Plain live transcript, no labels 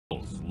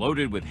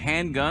loaded with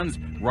handguns,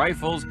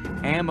 rifles,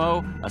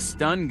 ammo, a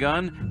stun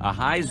gun, a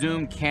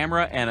high-zoom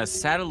camera, and a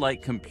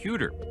satellite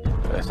computer.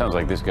 That sounds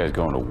like this guy's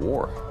going to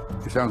war.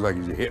 It sounds like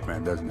he's a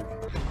hitman, doesn't it?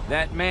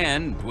 That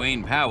man,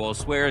 Dwayne Powell,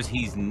 swears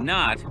he's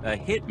not a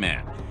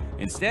hitman.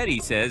 Instead, he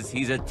says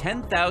he's a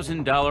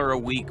 $10,000 a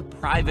week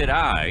private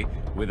eye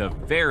with a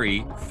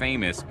very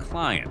famous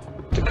client.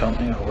 The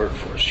company I work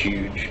for is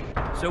huge.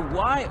 So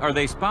why are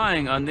they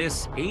spying on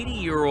this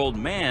 80-year-old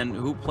man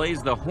who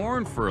plays the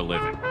horn for a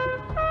living?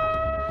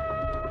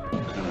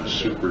 What kind of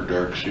super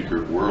dark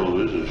secret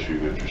world is this you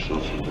get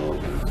yourself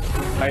involved in?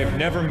 I have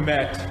never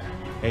met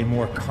a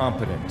more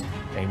competent,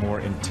 a more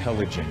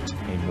intelligent,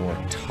 a more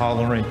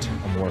tolerant,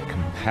 a more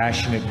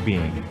compassionate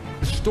being.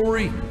 A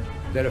story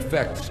that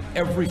affects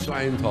every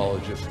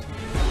Scientologist.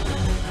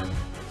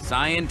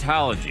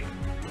 Scientology.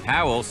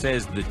 Powell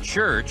says the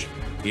church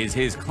is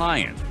his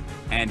client,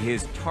 and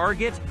his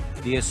target,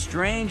 the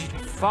estranged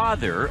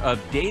father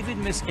of David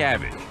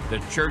Miscavige, the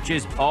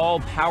church's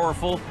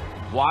all-powerful,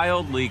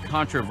 wildly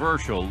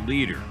controversial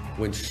leader.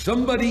 When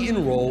somebody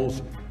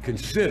enrolls,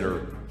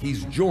 consider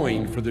he's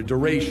joined for the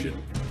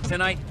duration.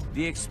 Tonight,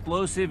 the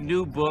explosive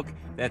new book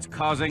that's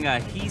causing a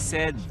he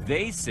said,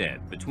 they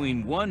said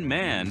between one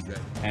man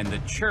and the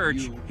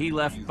church he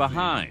left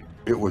behind.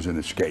 It was an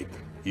escape.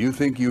 You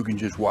think you can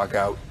just walk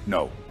out?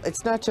 No.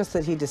 It's not just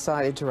that he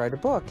decided to write a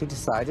book, he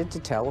decided to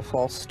tell a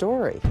false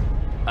story.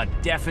 A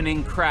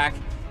deafening crack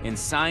in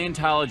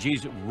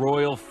Scientology's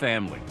royal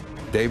family.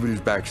 David is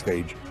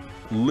backstage,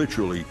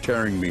 literally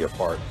tearing me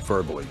apart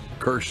verbally,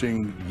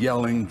 cursing,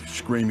 yelling,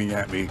 screaming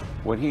at me.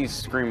 When he's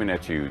screaming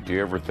at you, do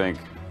you ever think,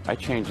 I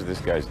changed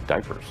this guy's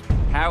diapers?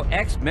 How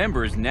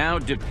ex-members now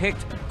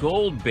depict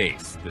Gold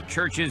Base, the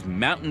church's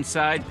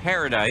mountainside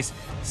paradise,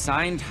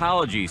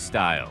 Scientology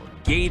style,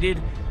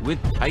 gated with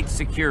tight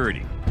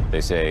security. They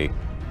say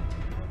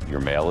your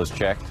mail is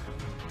checked,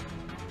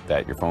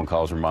 that your phone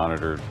calls are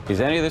monitored.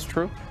 Is any of this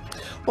true?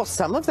 Well,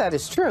 some of that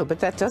is true, but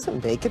that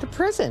doesn't make it a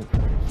prison.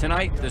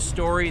 Tonight, the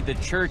story the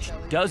church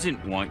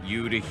doesn't want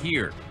you to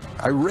hear.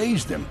 I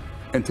raised him,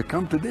 and to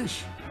come to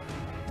this,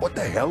 what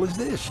the hell is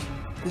this?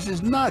 This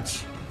is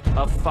nuts.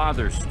 A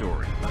father's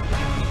story.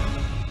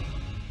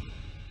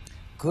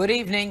 Good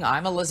evening,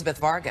 I'm Elizabeth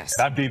Vargas.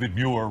 I'm David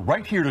Muir.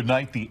 Right here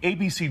tonight, the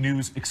ABC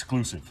News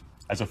exclusive.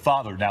 As a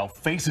father now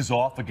faces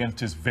off against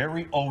his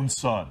very own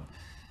son.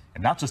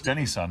 And not just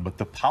any son, but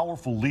the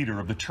powerful leader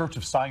of the Church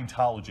of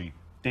Scientology,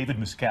 David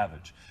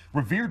Miscavige.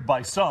 Revered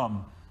by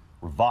some,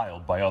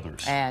 reviled by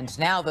others. And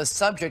now the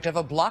subject of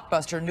a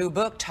blockbuster new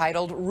book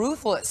titled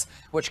Ruthless,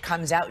 which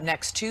comes out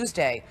next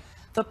Tuesday.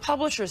 The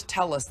publishers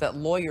tell us that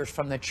lawyers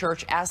from the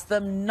church asked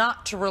them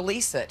not to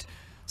release it.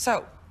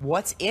 So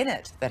what's in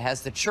it that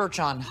has the church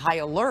on high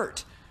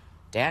alert?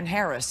 Dan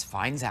Harris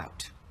finds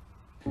out.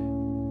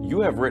 You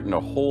have written a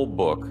whole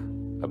book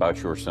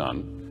about your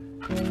son,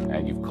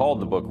 and you've called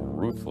the book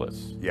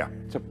Ruthless. Yeah.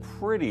 It's a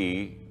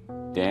pretty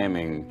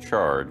damning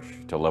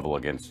charge to level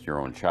against your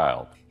own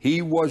child.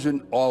 He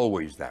wasn't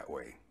always that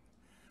way.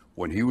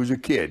 When he was a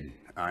kid,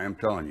 I am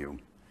telling you,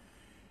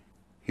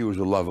 he was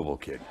a lovable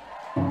kid.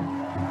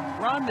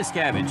 Ron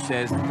Miscavige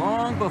says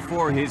long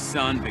before his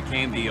son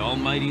became the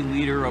almighty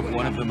leader of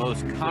one of the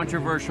most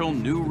controversial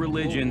new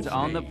religions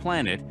on the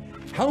planet,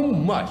 How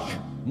much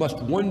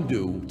must one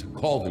do to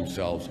call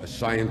themselves a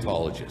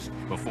Scientologist?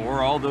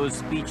 before all those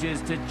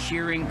speeches to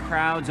cheering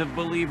crowds of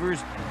believers,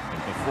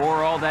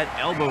 before all that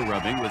elbow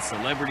rubbing with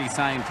celebrity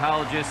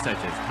Scientologists such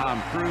as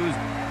Tom Cruise,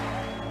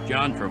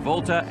 John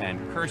Travolta, and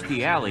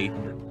Kirstie Alley,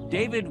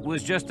 David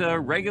was just a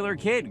regular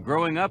kid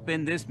growing up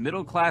in this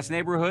middle-class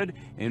neighborhood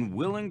in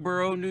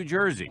Willingboro, New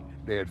Jersey.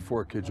 They had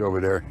 4 kids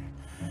over there.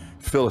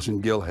 Phyllis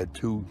and Gil had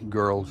 2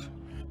 girls.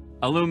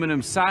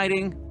 Aluminum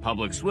siding,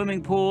 public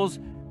swimming pools,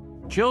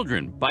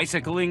 children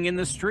bicycling in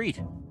the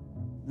street.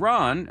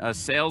 Ron, a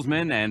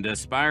salesman and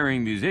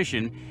aspiring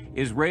musician,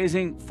 is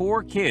raising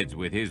 4 kids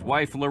with his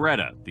wife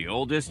Loretta, the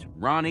oldest,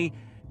 Ronnie,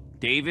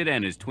 David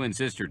and his twin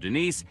sister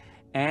Denise,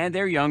 and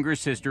their younger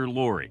sister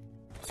Lori.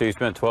 So you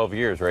spent 12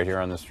 years right here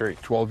on the street.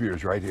 12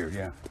 years right here,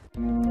 yeah.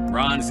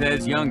 Ron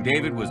says young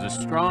David was a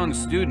strong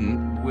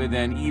student with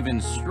an even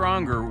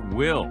stronger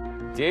will.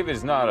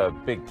 David's not a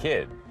big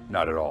kid.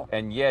 Not at all.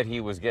 And yet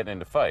he was getting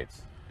into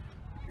fights.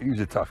 He was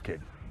a tough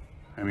kid.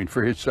 I mean,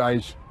 for his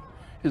size,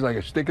 he's like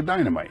a stick of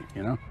dynamite,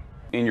 you know?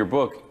 In your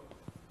book,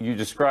 you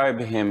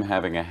describe him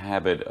having a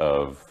habit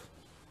of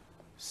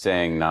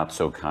saying not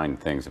so kind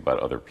things about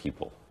other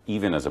people,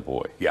 even as a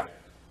boy. Yeah.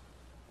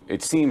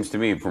 It seems to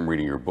me from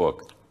reading your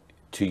book,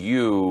 to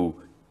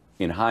you,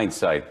 in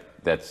hindsight,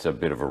 that's a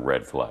bit of a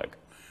red flag.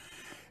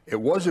 It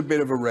was a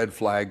bit of a red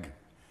flag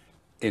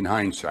in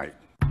hindsight.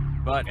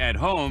 But at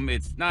home,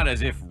 it's not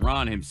as if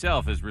Ron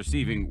himself is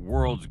receiving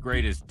world's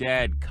greatest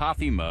dad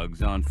coffee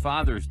mugs on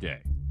Father's Day.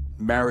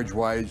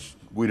 Marriage-wise,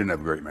 we didn't have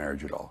a great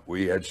marriage at all.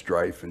 We had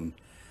strife, and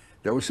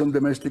there was some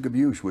domestic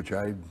abuse, which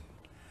I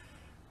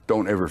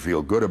don't ever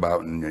feel good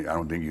about, and I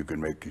don't think you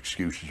can make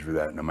excuses for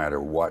that no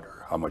matter what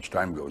or how much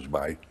time goes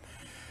by.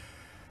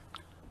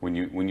 When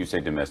you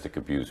say domestic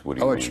abuse, what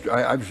do you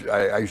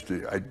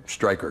mean? I'd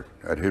strike her.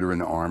 I'd hit her in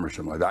the arm or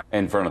something like that.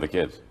 In front of the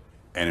kids?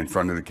 And in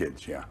front of the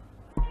kids, yeah.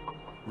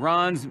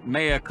 Ron's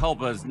mea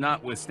culpas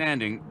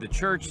notwithstanding, the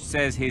church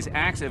says his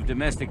acts of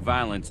domestic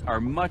violence are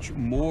much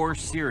more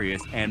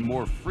serious and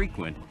more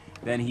frequent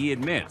than he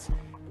admits.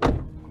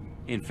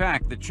 In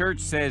fact, the church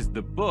says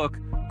the book,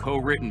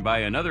 co-written by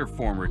another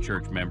former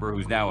church member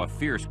who's now a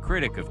fierce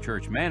critic of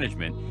church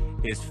management,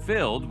 is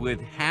filled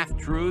with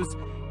half-truths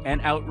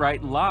and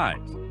outright lies.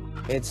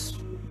 It's,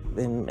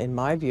 in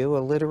my view, a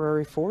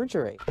literary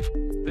forgery.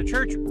 The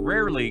church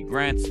rarely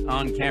grants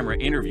on-camera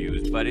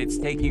interviews, but it's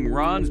taking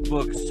Ron's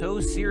book so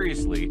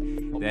seriously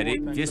that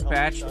it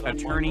dispatched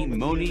attorney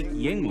Monique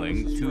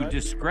Yingling to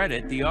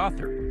discredit the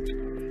author.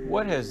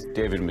 What has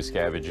David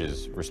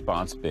Miscavige's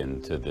response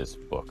been to this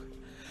book?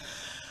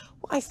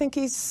 I think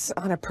he's,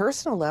 on a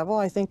personal level,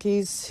 I think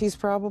he's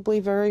probably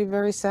very,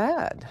 very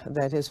sad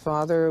that his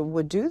father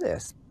would do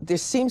this. There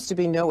seems to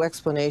be no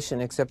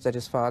explanation except that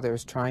his father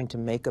is trying to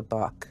make a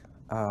buck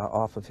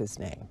off of his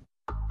name.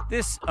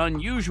 This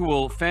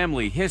unusual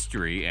family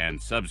history and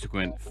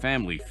subsequent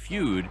family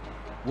feud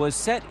was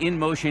set in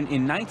motion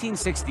in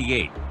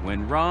 1968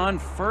 when Ron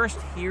first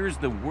hears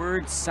the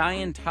word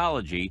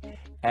Scientology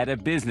at a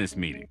business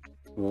meeting.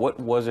 What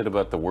was it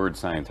about the word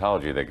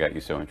Scientology that got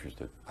you so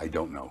interested? I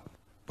don't know,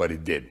 but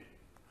it did.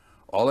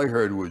 All I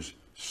heard was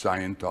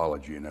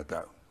Scientology, and I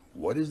thought,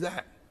 what is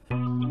that?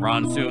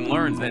 Ron soon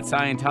learns that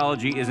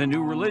Scientology is a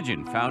new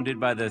religion founded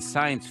by the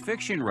science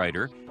fiction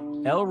writer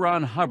L.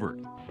 Ron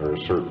Hubbard. There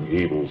are certain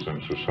evils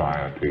in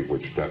society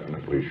which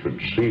definitely should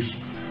cease,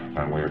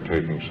 and we are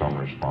taking some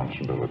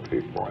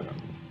responsibility for them.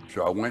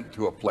 So I went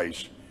to a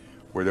place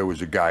where there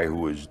was a guy who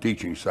was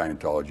teaching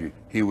Scientology.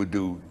 He would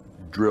do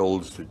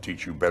drills to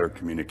teach you better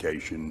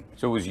communication.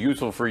 So it was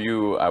useful for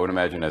you, I would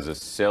imagine, as a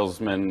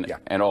salesman, yeah,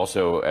 and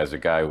also as a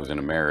guy who was in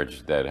a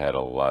marriage that had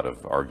a lot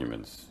of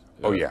arguments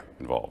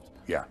involved.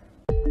 Yeah.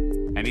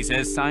 And he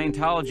says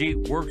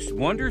Scientology works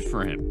wonders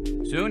for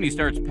him. Soon he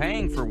starts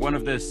paying for one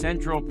of the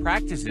central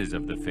practices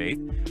of the faith,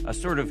 a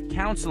sort of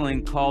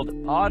counseling called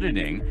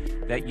auditing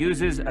that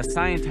uses a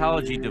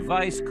Scientology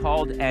device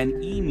called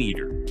an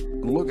e-meter.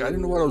 Look, I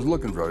didn't know what I was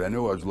looking for. I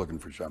knew I was looking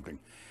for something.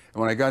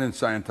 And when I got in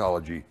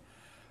Scientology,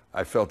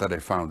 I felt that I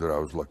found what I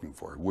was looking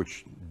for,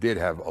 which did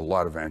have a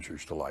lot of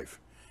answers to life.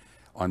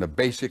 On a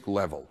basic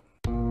level.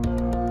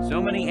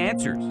 So many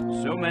answers,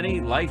 so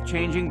many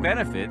life-changing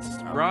benefits,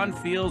 Ron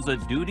feels a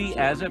duty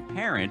as a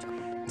parent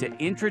to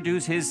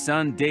introduce his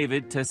son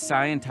David to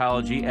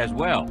Scientology as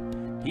well.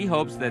 He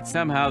hopes that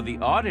somehow the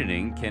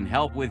auditing can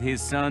help with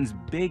his son's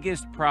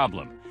biggest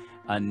problem,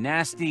 a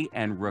nasty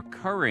and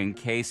recurring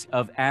case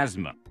of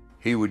asthma.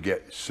 He would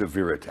get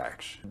severe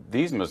attacks.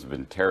 These must have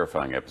been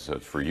terrifying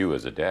episodes for you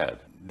as a dad.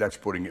 That's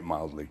putting it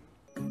mildly.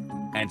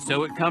 And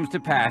so it comes to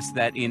pass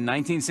that in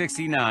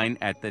 1969,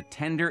 at the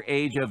tender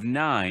age of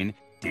 9,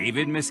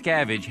 David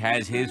Miscavige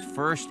has his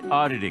first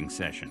auditing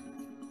session.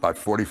 About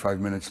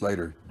 45 minutes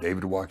later,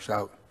 David walks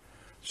out,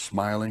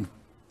 smiling,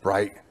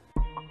 bright.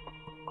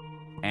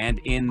 And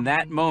in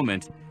that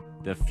moment,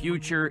 the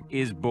future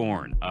is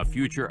born, a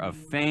future of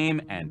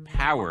fame and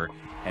power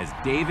as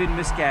David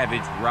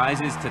Miscavige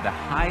rises to the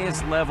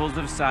highest levels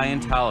of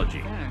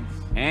Scientology,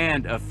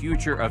 and a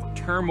future of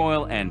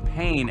turmoil and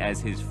pain as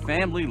his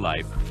family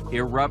life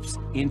erupts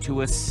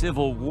into a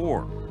civil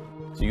war.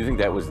 So you think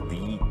that was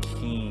the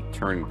key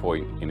turning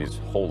point in his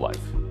whole life?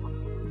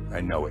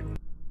 I know it.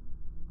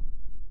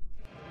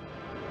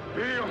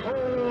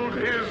 Behold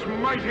his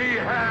mighty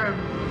hand!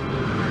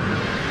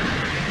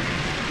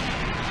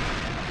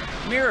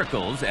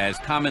 Miracles, as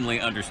commonly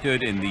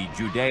understood in the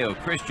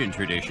Judeo-Christian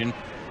tradition,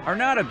 are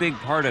not a big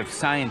part of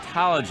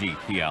Scientology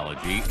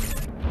theology,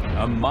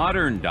 a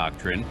modern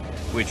doctrine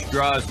which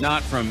draws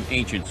not from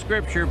ancient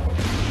scripture,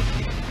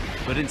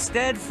 but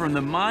instead from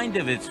the mind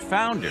of its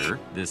founder,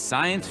 the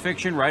science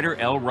fiction writer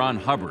L. Ron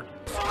Hubbard.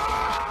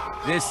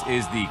 This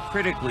is the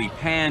critically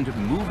panned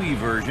movie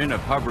version of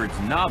Hubbard's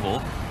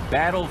novel,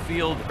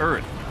 Battlefield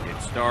Earth.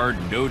 It starred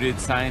noted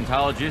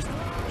Scientologist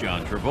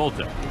John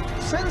Travolta.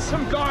 Send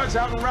some guards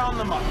out and round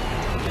them up.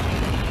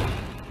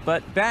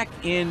 But back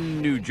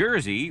in New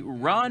Jersey,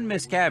 Ron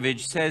Miscavige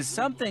says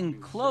something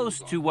close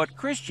to what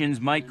Christians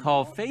might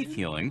call faith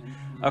healing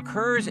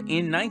occurs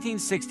in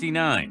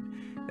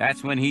 1969.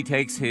 That's when he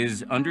takes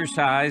his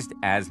undersized,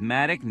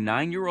 asthmatic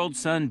 9-year-old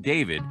son,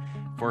 David,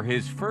 for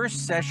his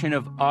first session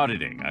of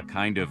auditing, a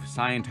kind of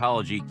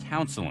Scientology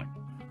counseling.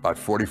 About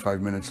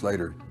 45 minutes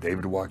later,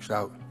 David walks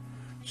out,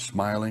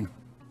 smiling,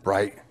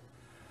 bright.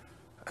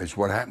 That's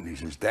what happened. He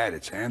says, Dad,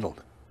 it's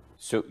handled.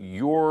 So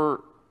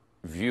your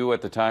view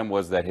at the time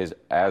was that his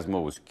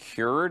asthma was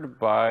cured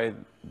by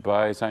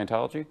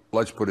Scientology?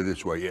 Let's put it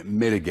this way, it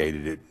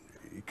mitigated it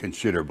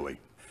considerably.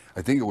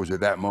 I think it was at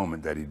that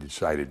moment that he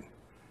decided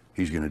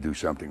he's going to do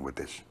something with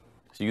this.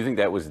 So you think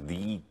that was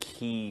the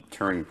key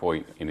turning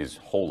point in his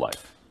whole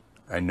life?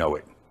 I know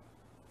it.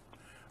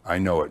 I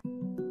know it.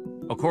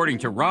 According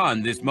to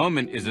Ron, this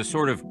moment is a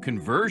sort of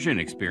conversion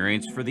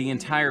experience for the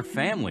entire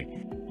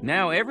family.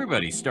 Now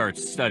everybody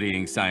starts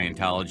studying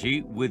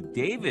Scientology, with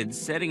David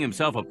setting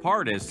himself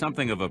apart as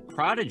something of a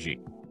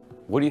prodigy.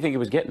 What do you think he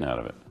was getting out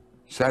of it?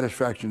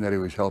 Satisfaction that he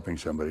was helping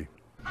somebody.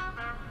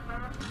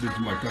 These are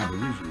my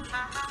compositions.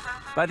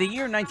 By the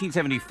year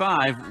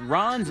 1975,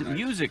 Ron's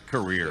music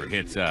career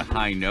hits a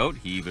high note.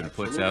 He even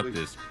puts out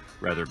this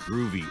rather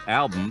groovy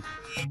album,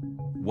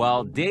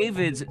 while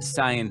David's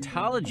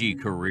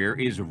Scientology career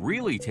is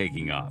really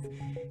taking off.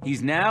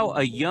 He's now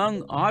a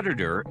young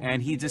auditor,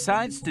 and he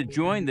decides to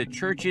join the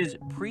church's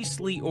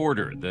priestly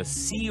order, the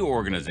Sea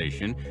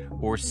Organization,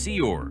 or Sea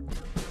Org.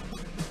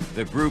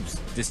 The group's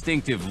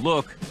distinctive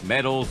look,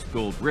 medals,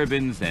 gold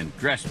ribbons, and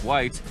dress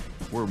whites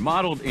were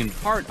modeled in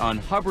part on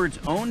Hubbard's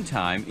own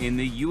time in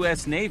the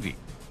U.S. Navy.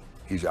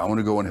 I want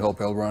to go and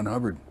help L. Ron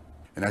Hubbard.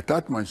 And I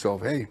thought to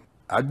myself, hey,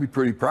 I'd be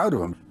pretty proud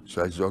of him.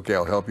 So I said, okay,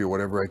 I'll help you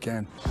whatever I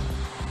can.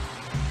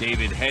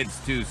 David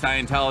heads to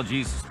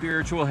Scientology's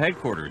spiritual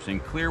headquarters in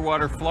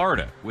Clearwater,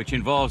 Florida, which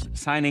involves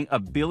signing a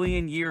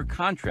billion-year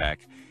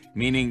contract,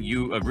 meaning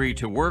you agree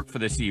to work for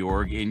the Sea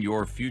Org in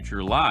your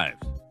future lives.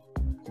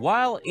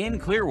 While in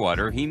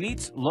Clearwater, he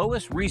meets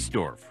Lois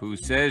Riesdorf, who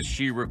says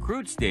she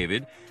recruits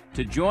David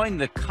to join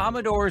the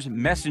Commodore's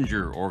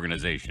Messenger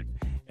organization,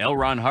 L.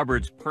 Ron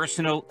Hubbard's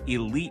personal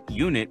elite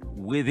unit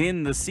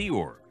within the Sea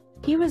Org.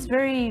 He was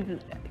very,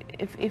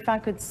 if I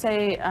could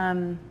say,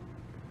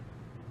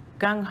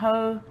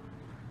 gung-ho,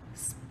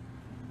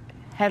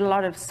 had a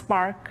lot of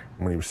spark.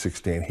 When he was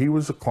 16, he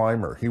was a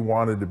climber. He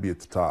wanted to be at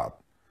the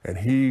top. And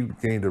he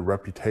gained a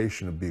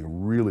reputation of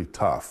being really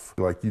tough,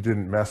 like you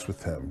didn't mess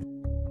with him.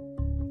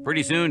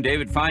 Pretty soon,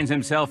 David finds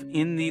himself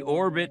in the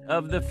orbit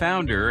of the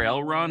founder,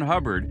 L. Ron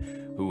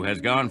Hubbard, who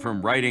has gone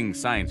from writing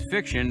science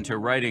fiction to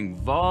writing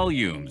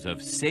volumes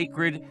of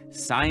sacred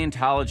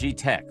Scientology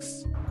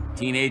texts.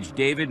 Teenage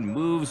David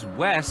moves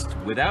west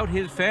without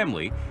his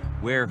family,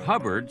 where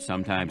Hubbard,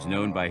 sometimes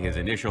known by his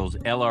initials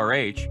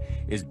LRH,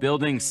 is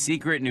building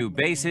secret new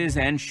bases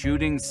and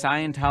shooting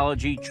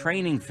Scientology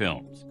training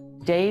films.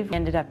 Dave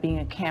ended up being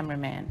a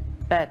cameraman,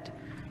 but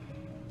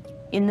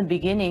in the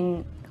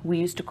beginning, we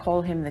used to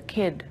call him the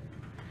Kid,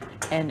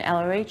 and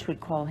LRH would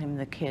call him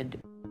the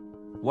Kid.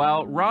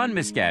 While Ron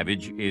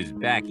Miscavige is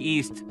back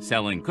east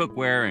selling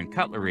cookware and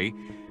cutlery,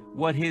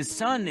 what his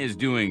son is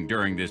doing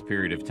during this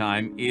period of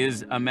time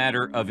is a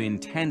matter of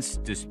intense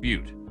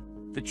dispute.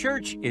 The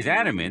church is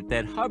adamant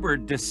that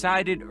Hubbard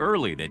decided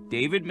early that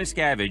David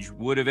Miscavige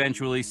would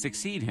eventually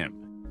succeed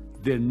him.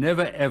 There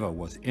never ever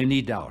was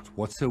any doubt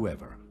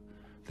whatsoever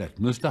that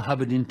Mr.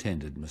 Hubbard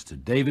intended Mr.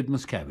 David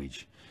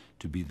Miscavige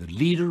to be the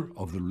leader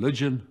of the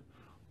religion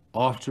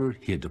after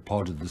he had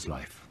departed this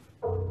life.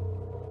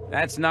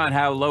 That's not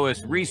how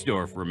Lois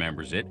Riesdorf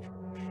remembers it.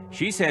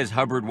 She says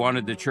Hubbard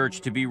wanted the church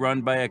to be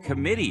run by a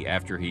committee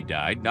after he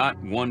died, not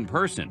one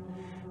person.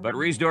 But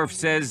Riesdorf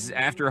says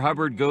after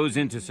Hubbard goes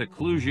into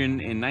seclusion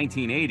in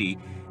 1980,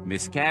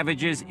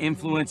 Miscavige's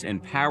influence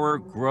and power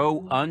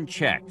grow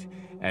unchecked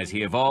as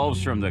he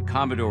evolves from the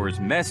Commodore's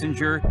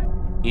messenger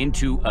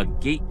into a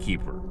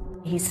gatekeeper.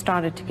 He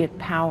started to get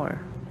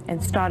power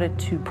and started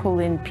to pull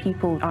in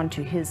people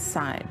onto his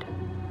side.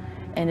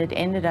 And it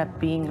ended up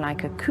being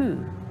like a coup,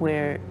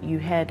 where you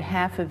had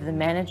half of the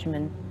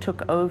management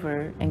took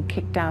over and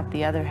kicked out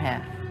the other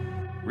half.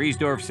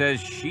 Riesdorf says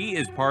she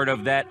is part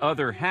of that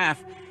other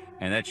half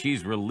and that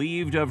she's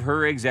relieved of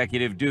her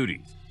executive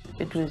duties.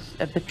 It was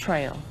a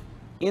betrayal.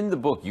 In the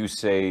book, you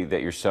say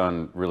that your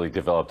son really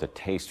developed a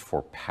taste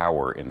for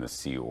power in the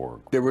Sea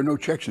Org. There were no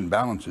checks and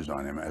balances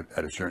on him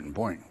at a certain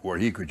point where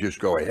he could just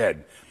go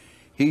ahead.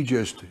 He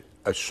just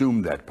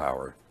assumed that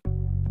power.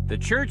 The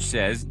church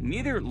says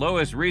neither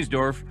Lois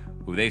Riesdorf,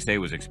 who they say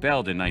was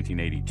expelled in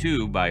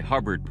 1982 by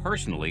Hubbard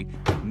personally,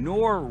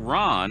 nor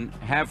Ron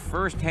have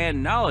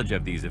first-hand knowledge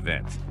of these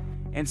events.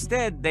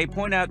 Instead, they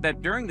point out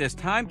that during this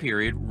time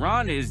period,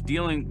 Ron is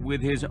dealing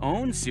with his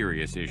own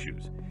serious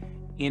issues.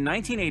 In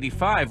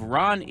 1985,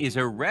 Ron is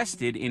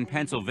arrested in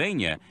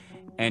Pennsylvania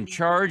and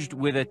charged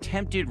with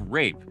attempted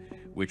rape,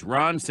 which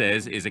Ron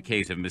says is a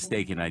case of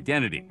mistaken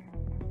identity.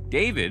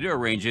 David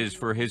arranges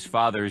for his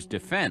father's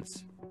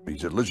defense. He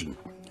said, listen,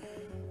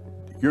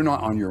 you're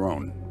not on your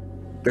own.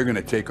 They're going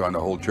to take on the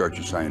whole Church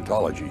of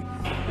Scientology.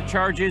 The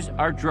charges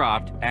are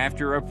dropped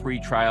after a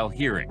pretrial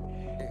hearing.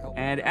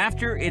 And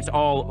after it's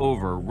all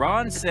over,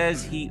 Ron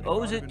says he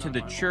owes it to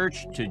the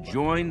church to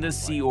join the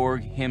Sea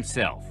Org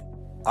himself.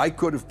 I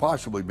could have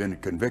possibly been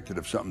convicted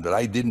of something that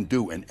I didn't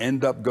do and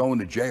end up going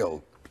to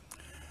jail.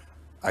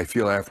 I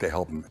feel I have to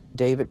help him.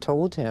 David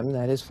told him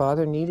that his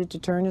father needed to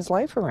turn his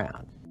life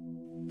around.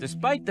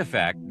 Despite the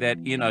fact that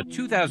in a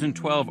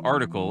 2012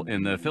 article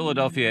in the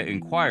Philadelphia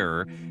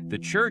Inquirer, the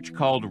church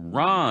called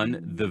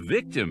Ron the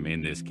victim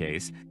in this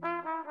case,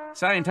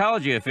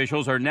 Scientology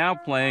officials are now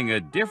playing a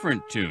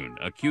different tune,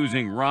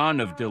 accusing Ron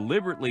of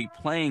deliberately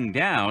playing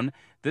down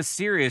the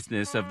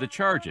seriousness of the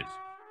charges.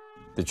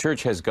 The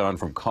church has gone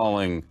from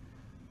calling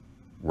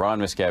Ron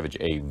Miscavige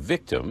a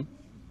victim,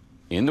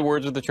 in the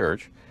words of the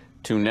church,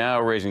 to now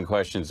raising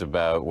questions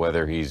about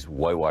whether he's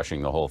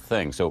whitewashing the whole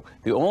thing. So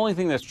the only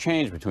thing that's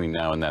changed between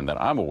now and then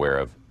that I'm aware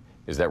of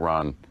is that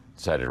Ron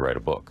decided to write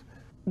a book.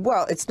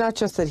 Well, it's not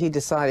just that he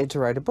decided to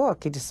write a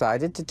book. He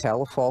decided to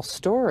tell a false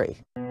story.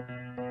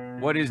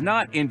 What is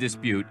not in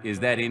dispute is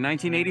that in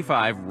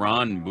 1985,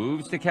 Ron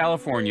moves to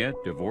California,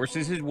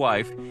 divorces his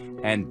wife,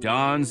 and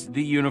dons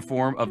the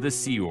uniform of the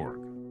Sea Org.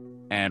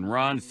 And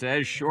Ron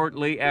says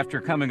shortly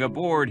after coming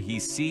aboard, he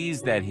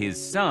sees that his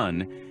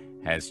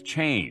son has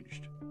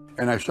changed.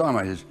 And I saw him,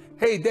 I says,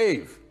 "Hey,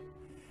 Dave."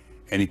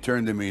 And he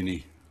turned to me and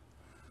he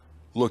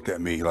looked at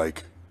me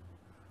like,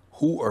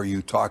 "Who are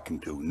you talking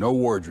to?" No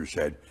words were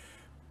said,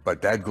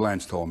 but that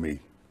glance told me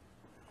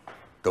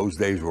those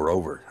days were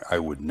over. I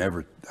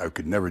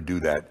could never do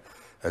that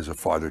as a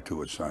father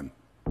to a son.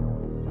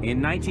 In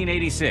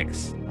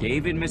 1986,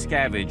 David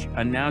Miscavige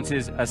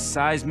announces a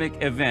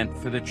seismic event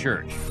for the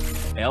church.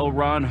 L.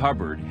 Ron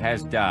Hubbard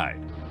has died.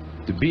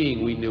 The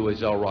being we knew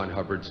as L. Ron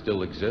Hubbard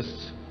still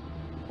exists.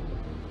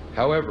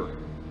 However,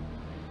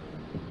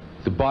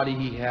 the body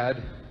he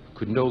had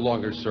could no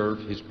longer serve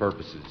his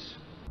purposes.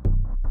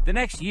 The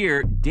next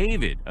year,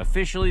 David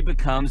officially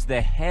becomes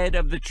the head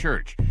of the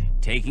church,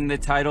 taking the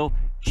title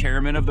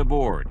Chairman of the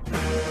Board.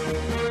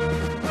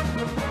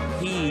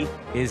 He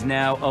is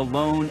now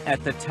alone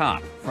at the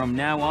top. From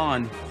now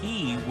on,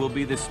 he will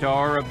be the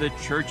star of the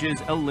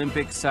church's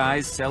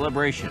Olympic-sized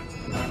celebrations.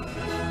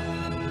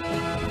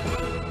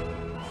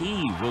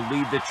 He will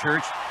lead the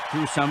church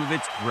through some of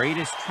its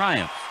greatest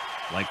triumphs,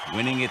 like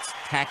winning its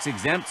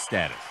tax-exempt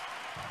status.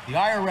 The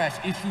IRS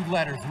issued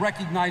letters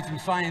recognizing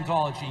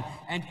Scientology,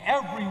 and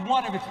every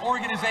one of its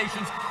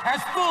organizations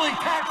has fully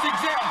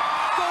tax-exempt.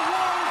 The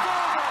war is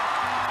over!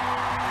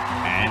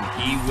 And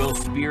he will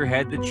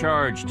spearhead the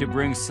charge to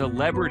bring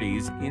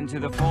celebrities into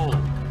the fold.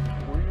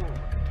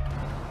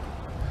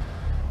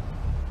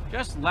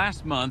 Just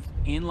last month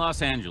in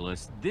Los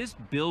Angeles, this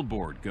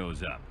billboard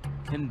goes up,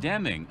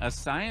 condemning a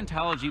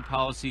Scientology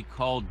policy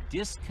called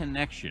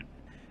disconnection,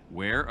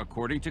 where,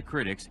 according to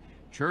critics,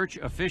 church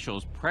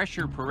officials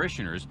pressure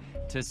parishioners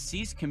to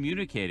cease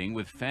communicating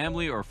with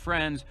family or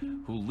friends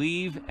who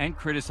leave and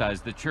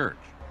criticize the church.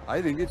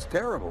 I think it's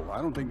terrible.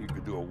 I don't think you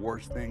could do a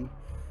worse thing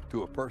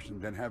to a person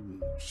than have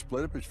him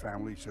split up his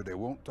family so they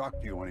won't talk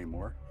to you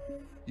anymore.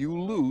 You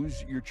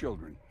lose your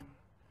children,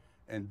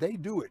 and they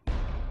do it.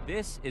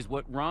 This is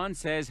what Ron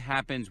says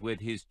happens with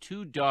his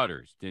two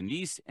daughters,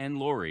 Denise and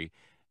Lori,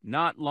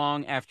 not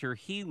long after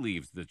he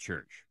leaves the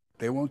church.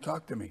 They won't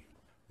talk to me.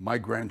 My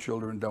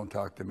grandchildren don't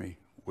talk to me,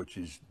 which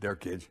is their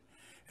kids,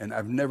 and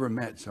I've never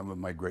met some of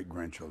my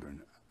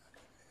great-grandchildren.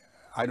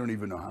 I don't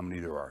even know how many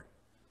there are.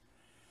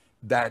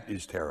 That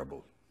is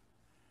terrible.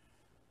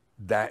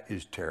 That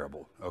is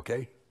terrible,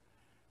 okay?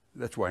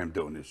 That's why I'm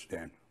doing this,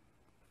 Dan.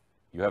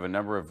 You have a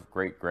number of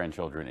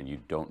great-grandchildren and you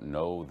don't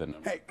know the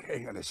number. Hey,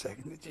 hang on a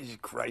second. Jesus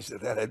Christ,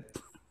 that had...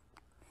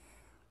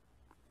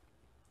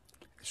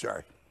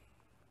 Sorry.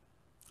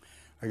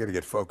 I gotta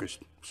get focused.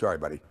 Sorry,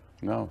 buddy.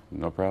 No,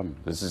 no problem.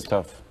 This is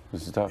tough.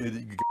 This is tough.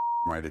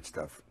 Right, it's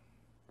tough.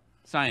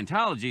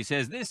 Scientology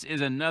says this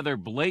is another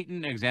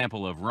blatant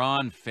example of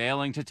Ron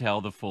failing to tell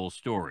the full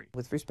story.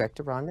 With respect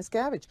to Ron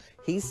Miscavige,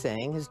 he's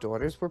saying his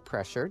daughters were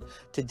pressured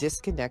to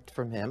disconnect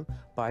from him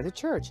by the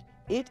church.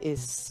 It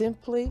is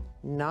simply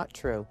not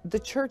true. The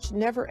church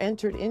never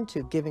entered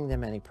into giving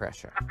them any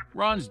pressure.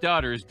 Ron's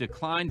daughters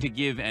declined to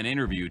give an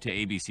interview to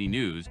ABC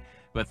News,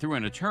 but through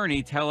an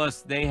attorney tell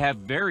us they have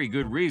very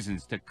good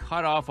reasons to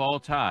cut off all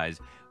ties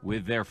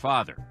with their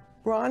father.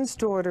 Ron's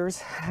daughters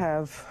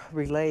have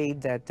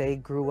relayed that they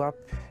grew up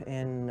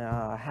in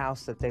a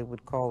house that they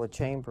would call a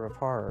chamber of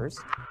horrors.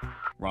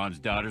 Ron's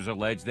daughters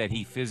allege that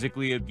he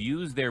physically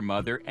abused their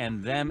mother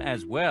and them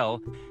as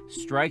well,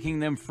 striking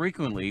them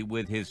frequently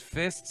with his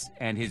fists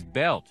and his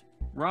belt.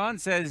 Ron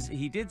says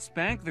he did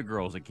spank the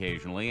girls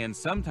occasionally and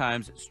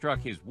sometimes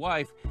struck his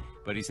wife,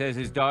 but he says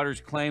his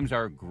daughters' claims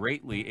are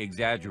greatly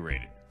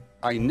exaggerated.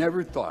 I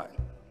never thought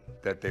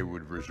that they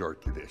would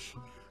resort to this.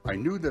 I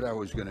knew that I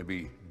was going to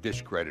be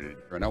discredited,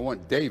 and I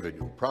want David,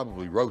 who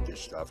probably wrote this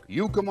stuff,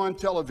 you come on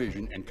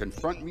television and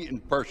confront me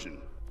in person.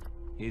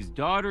 His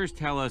daughters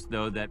tell us,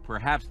 though, that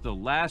perhaps the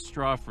last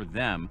straw for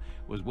them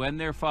was when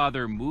their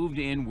father moved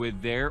in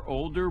with their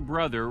older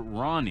brother,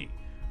 Ronnie,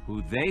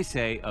 who they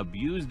say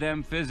abused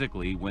them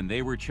physically when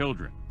they were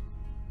children.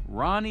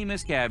 Ronnie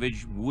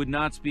Miscavige would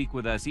not speak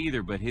with us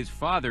either, but his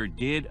father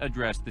did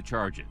address the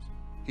charges.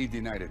 He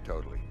denied it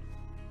totally.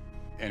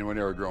 And when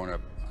they were growing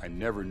up, I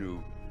never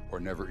knew or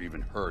never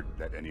even heard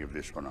that any of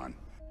this went on.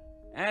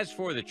 As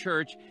for the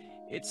church,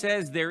 it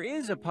says there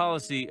is a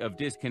policy of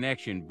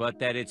disconnection, but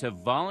that it's a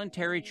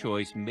voluntary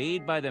choice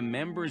made by the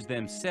members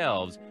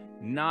themselves,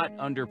 not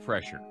under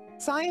pressure.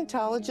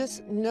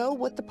 Scientologists know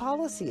what the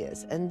policy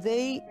is, and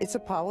it's a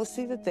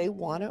policy that they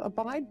want to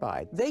abide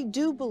by. They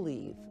do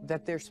believe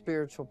that their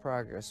spiritual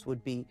progress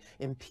would be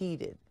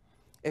impeded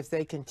if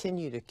they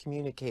continue to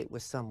communicate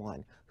with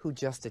someone who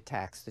just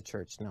attacks the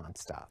church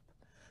nonstop.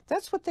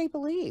 That's what they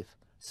believe.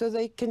 So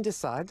they can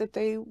decide that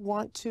they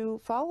want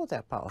to follow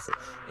that policy.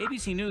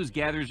 ABC News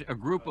gathers a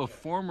group of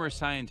former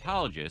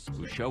Scientologists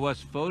who show us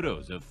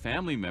photos of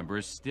family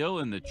members still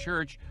in the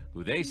church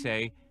who they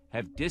say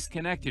have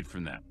disconnected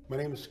from them. My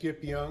name is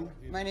Skip Young.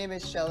 My name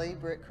is Shelley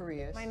Britt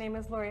Correas. My name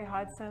is Lori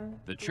Hodson.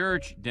 The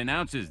church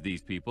denounces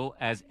these people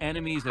as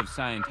enemies of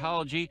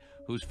Scientology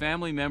whose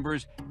family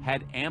members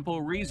had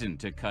ample reason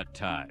to cut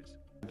ties.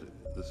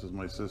 This is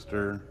my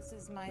sister. This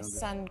is my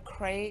son,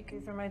 Craig.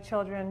 These are my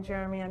children,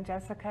 Jeremy and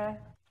Jessica.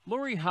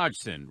 Lori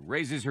Hodgson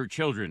raises her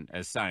children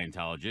as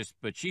Scientologists,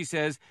 but she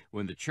says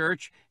when the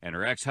church and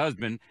her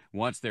ex-husband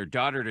wants their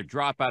daughter to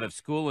drop out of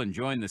school and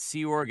join the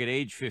Sea Org at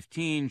age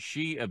 15,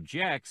 she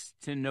objects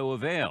to no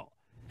avail.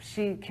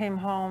 She came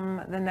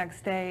home the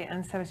next day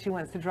and said she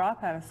wants to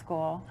drop out of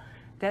school,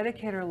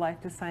 dedicate her life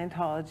to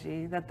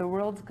Scientology, that the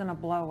world's going to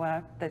blow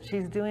up, that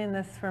she's doing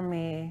this for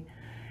me,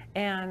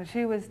 and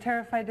she was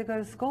terrified to go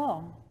to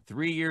school.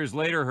 3 years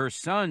later, her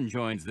son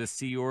joins the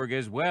Sea Org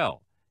as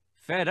well.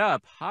 Fed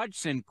up,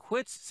 Hodgson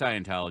quits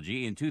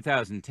Scientology in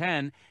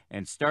 2010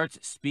 and starts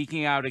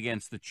speaking out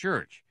against the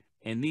church.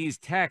 In these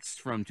texts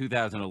from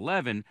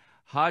 2011,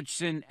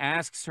 Hodgson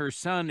asks her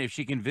son if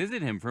she can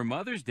visit him for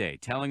Mother's Day,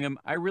 telling him,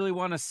 "I really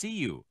want to see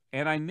you,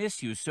 and I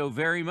miss you so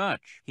very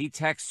much." He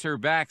texts her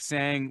back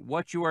saying,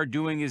 "What you are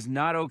doing is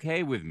not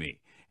okay with me,"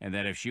 and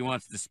that if she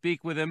wants to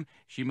speak with him,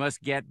 she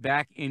must get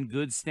back in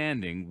good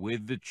standing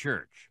with the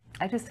church.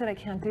 I just said I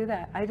can't do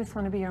that. I just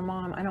want to be your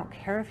mom. I don't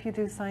care if you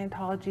do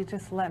Scientology,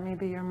 just let me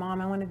be your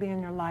mom. I want to be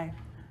in your life.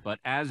 But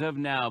as of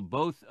now,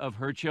 both of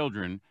her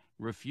children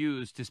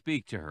refuse to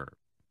speak to her.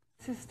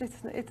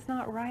 It's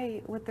not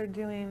right what they're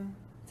doing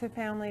to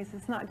families.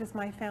 It's not just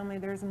my family.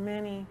 There's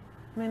many,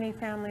 many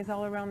families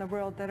all around the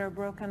world that are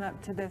broken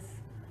up to this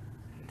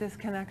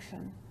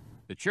disconnection.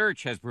 The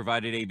church has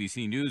provided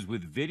ABC News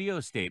with video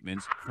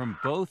statements from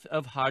both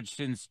of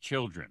Hodgson's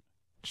children.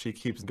 She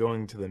keeps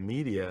going to the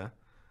media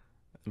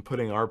and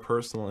putting our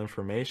personal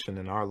information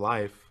in our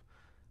life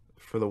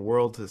for the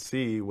world to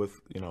see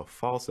with,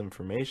 false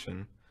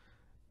information,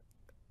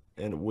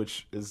 and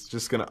which is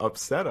just going to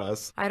upset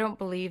us. I don't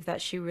believe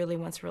that she really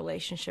wants a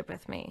relationship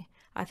with me.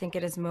 I think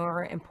it is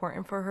more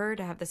important for her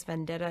to have this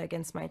vendetta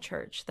against my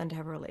church than to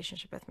have a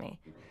relationship with me.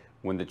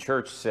 When the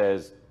church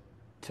says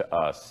to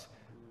us,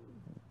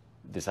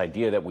 this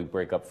idea that we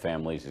break up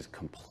families is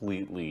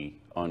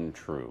completely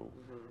untrue,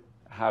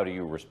 how do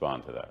you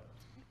respond to that?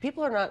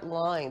 People are not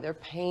lying. Their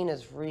pain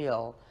is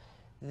real.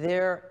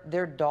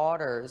 Their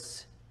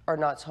daughters are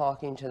not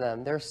talking to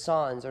them. Their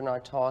sons are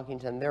not talking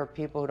to them. There are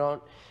people who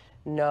don't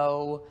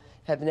know,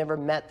 have never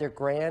met their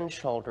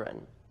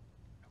grandchildren.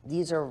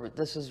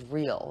 This is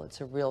real.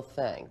 It's a real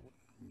thing.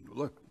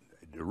 Look,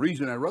 the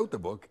reason I wrote the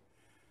book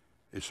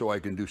is so I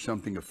can do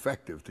something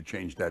effective to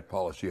change that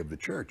policy of the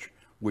church,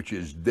 which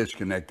is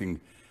disconnecting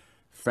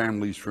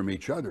families from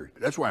each other.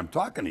 That's why I'm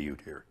talking to you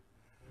here.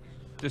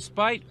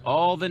 Despite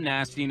all the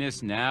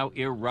nastiness now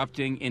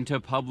erupting into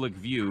public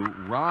view,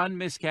 Ron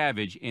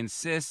Miscavige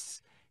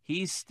insists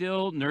he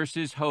still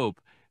nurses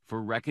hope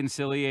for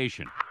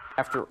reconciliation.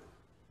 After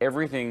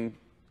everything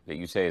that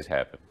you say has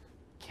happened,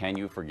 can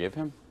you forgive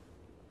him?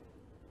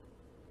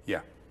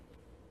 Yeah.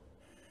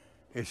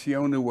 It's the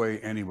only way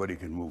anybody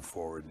can move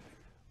forward.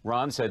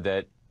 Ron said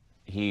that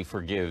he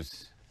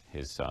forgives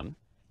his son.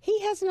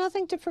 He has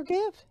nothing to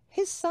forgive.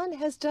 His son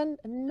has done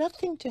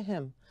nothing to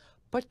him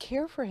but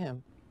care for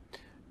him.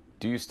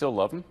 Do you still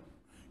love him?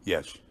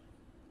 Yes.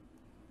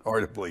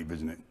 Hard to believe,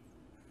 isn't it?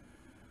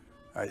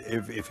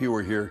 If he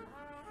were here,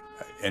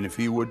 and if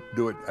he would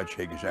do it, I'd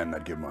shake his hand and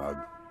I'd give him a hug.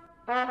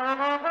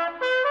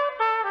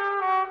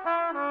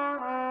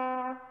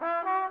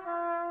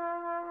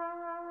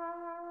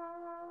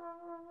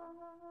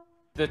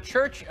 The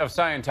Church of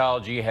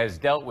Scientology has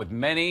dealt with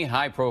many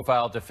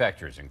high-profile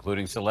defectors,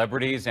 including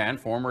celebrities and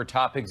former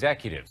top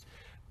executives.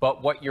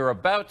 But what you're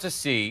about to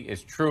see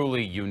is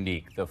truly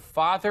unique. The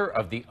father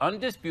of the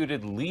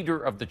undisputed leader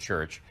of the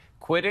church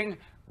quitting,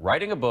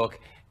 writing a book,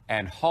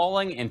 and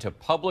hauling into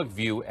public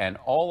view an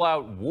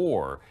all-out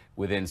war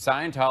within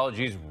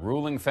Scientology's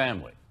ruling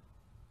family.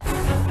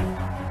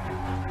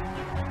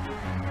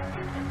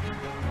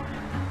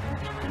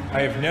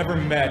 I have never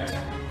met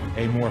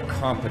a more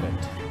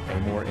competent, a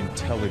more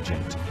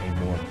intelligent, a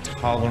more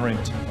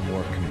tolerant, a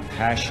more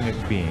compassionate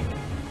being.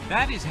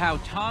 That is how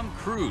Tom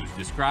Cruise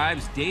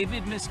describes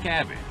David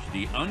Miscavige,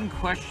 the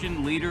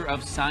unquestioned leader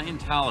of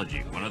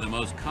Scientology, one of the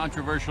most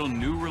controversial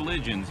new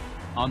religions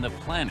on the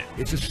planet.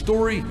 It's a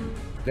story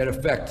that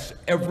affects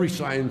every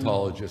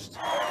Scientologist.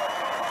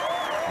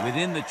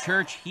 Within the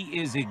church,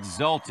 he is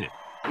exalted.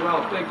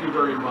 Well, thank you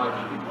very much.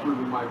 It's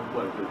truly my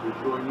pleasure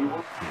to join you.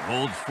 He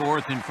holds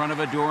forth in front of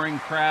adoring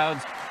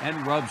crowds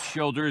and rubs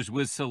shoulders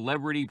with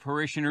celebrity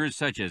parishioners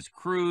such as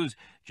Cruise,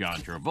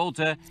 John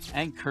Travolta,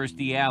 and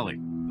Kirstie Alley.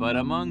 But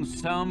among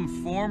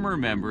some former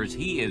members,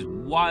 he is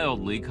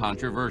wildly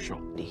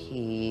controversial.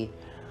 He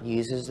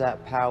uses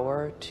that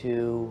power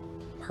to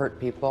hurt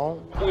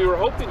people. We were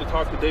hoping to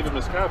talk to David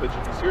Miscavige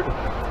if he's here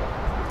tonight.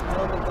 I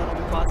don't think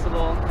that'll be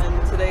possible,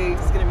 and today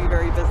is going to be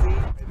very busy.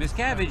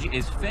 Miscavige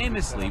is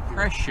famously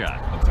press shy.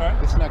 I'm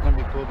sorry? It's not going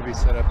to be cool to be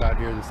set up out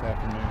here this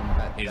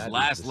afternoon. His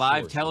last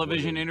live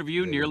television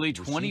interview nearly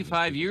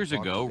 25 years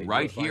ago,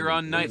 right here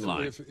on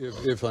Nightline.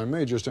 If I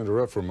may just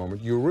interrupt for a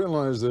moment, you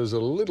realize there's a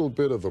little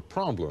bit of a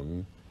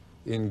problem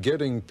in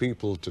getting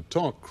people to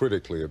talk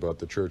critically about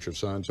the Church of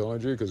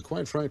Scientology, because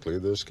quite frankly,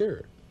 they're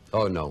scared.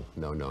 Oh, no,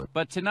 no, no.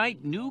 But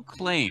tonight, new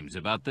claims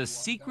about the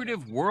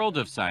secretive world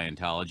of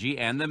Scientology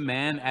and the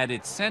man at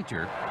its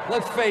center.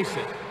 Let's face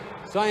it,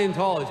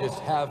 Scientologists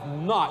have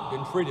not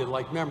been treated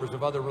like members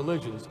of other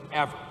religions,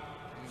 ever.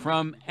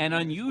 From an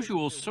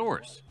unusual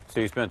source. So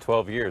you spent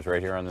 12 years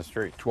right here on the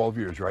street? 12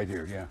 years right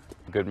here, yeah.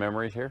 Good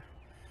memories here?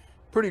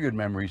 Pretty good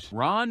memories.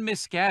 Ron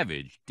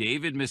Miscavige,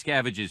 David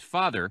Miscavige's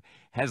father,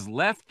 has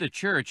left the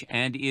church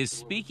and is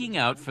speaking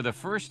out for the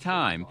first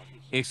time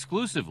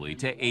exclusively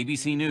to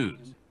ABC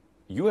News.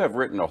 You have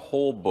written a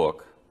whole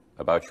book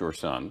about your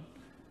son,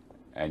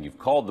 and you've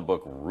called the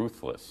book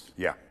Ruthless.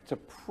 Yeah. It's a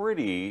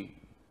pretty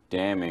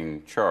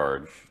damning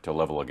charge to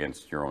level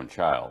against your own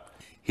child.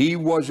 He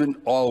wasn't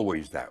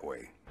always that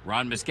way.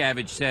 Ron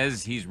Miscavige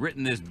says he's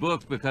written this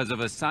book because of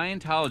a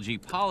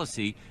Scientology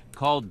policy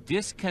called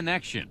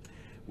disconnection,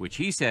 which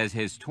he says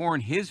has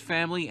torn his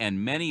family and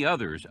many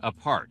others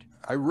apart.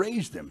 I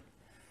raised him,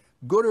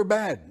 good or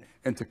bad,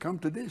 and to come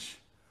to this,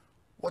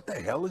 what the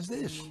hell is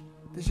this?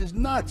 This is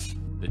nuts.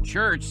 The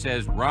church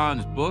says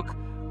Ron's book,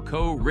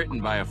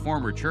 co-written by a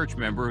former church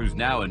member who's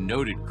now a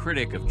noted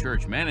critic of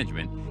church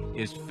management,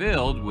 is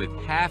filled with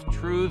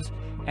half-truths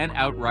and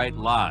outright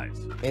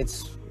lies.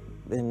 It's,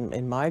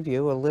 in my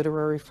view, a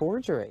literary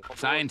forgery.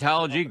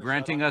 Scientology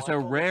granting us a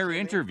rare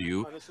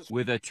interview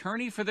with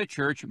attorney for the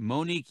church,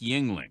 Monique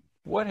Yingling.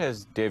 What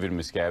has David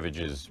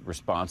Miscavige's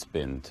response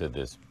been to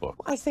this book?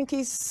 I think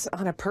he's,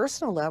 on a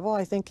personal level,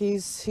 I think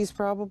he's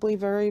probably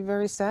very,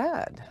 very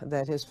sad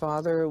that his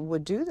father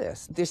would do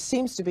this. There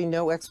seems to be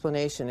no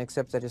explanation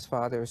except that his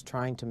father is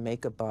trying to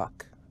make a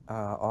buck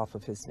off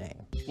of his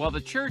name. While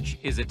the church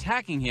is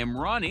attacking him,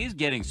 Ron is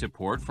getting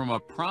support from a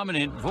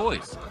prominent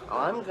voice.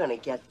 I'm gonna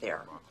get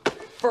there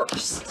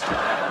first.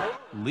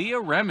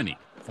 Leah Remini,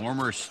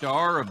 former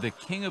star of The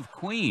King of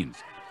Queens,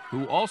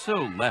 who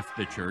also left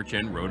the church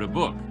and wrote a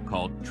book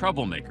called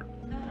Troublemaker.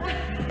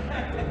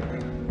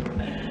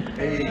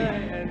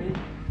 Hey.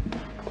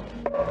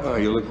 Oh,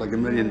 you look like $1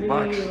 million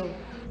bucks.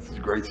 It's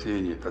great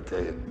seeing you, I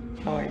tell you.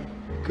 How are you?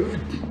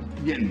 Good.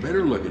 You're getting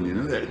better looking, you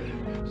know that?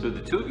 So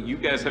the two of you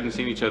guys haven't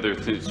seen each other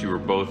since you were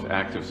both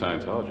active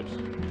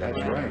Scientologists. That's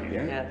right,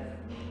 yeah. Yeah.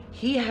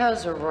 He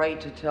has a right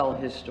to tell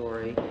his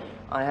story.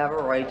 I have a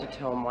right to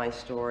tell my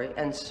story,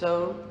 and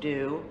so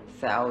do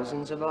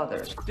thousands of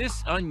others.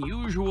 This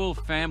unusual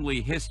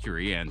family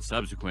history and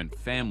subsequent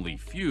family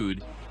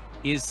feud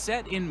is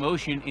set in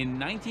motion in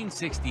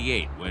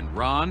 1968 when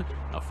Ron,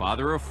 a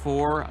father of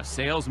 4, a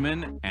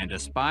salesman, and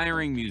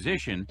aspiring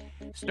musician,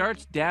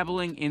 starts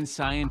dabbling in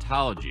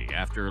Scientology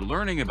after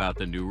learning about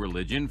the new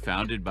religion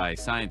founded by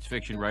science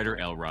fiction writer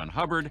L. Ron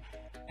Hubbard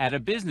at a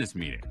business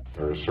meeting.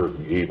 There are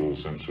certain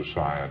evils in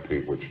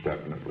society which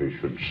definitely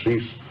should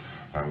cease,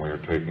 and we are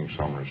taking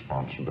some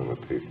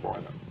responsibility for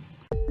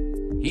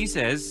them. He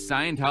says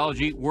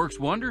Scientology works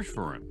wonders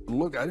for him.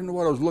 Look, I didn't know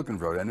what I was looking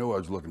for. I knew I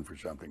was looking for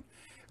something.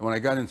 And when I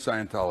got in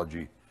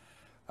Scientology,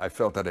 I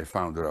felt that I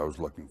found what I was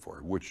looking for,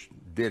 which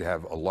did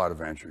have a lot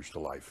of answers to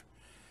life.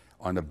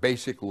 On a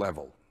basic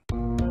level.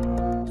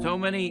 So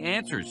many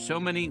answers, so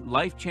many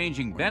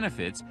life-changing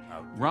benefits,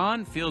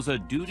 Ron feels a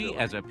duty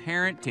as a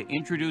parent to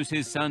introduce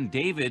his son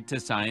David to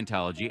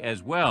Scientology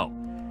as well.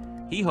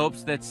 He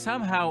hopes that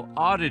somehow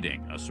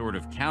auditing, a sort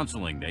of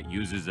counseling that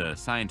uses a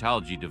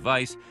Scientology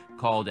device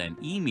called an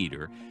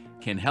e-meter,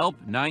 can help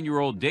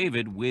 9-year-old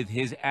David with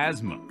his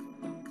asthma.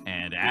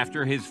 And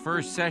after his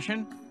first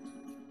session,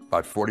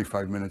 about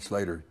 45 minutes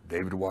later,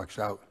 David walks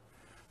out,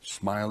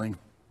 smiling,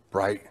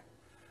 bright.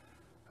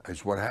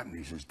 That's what happened.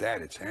 He says,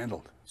 "Dad, it's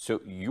handled."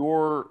 So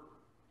your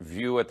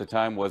view at the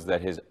time was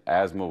that his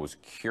asthma was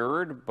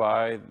cured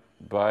by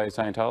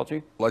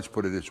Scientology? Let's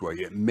put it this way,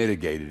 it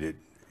mitigated it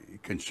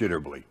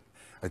considerably.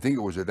 I think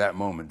it was at that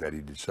moment that he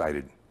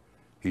decided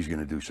he's going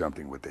to do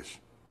something with this.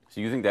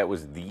 So you think that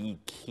was the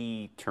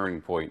key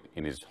turning point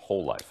in his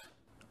whole life?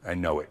 I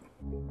know it.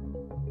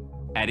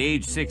 At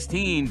age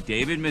 16,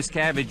 David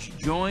Miscavige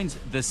joins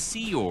the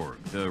Sea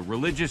Org, the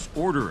religious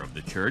order of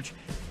the church,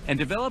 and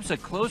develops a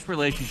close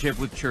relationship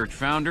with church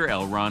founder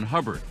L. Ron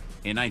Hubbard.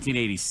 In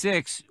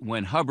 1986,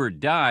 when Hubbard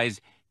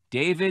dies,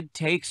 David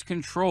takes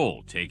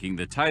control, taking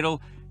the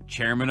title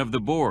chairman of the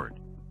board.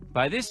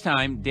 By this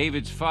time,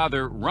 David's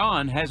father,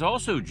 Ron, has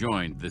also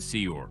joined the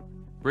Sea Org.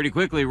 Pretty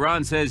quickly,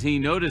 Ron says he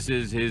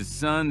notices his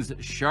son's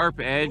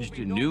sharp-edged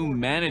new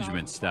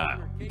management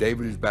style.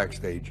 David is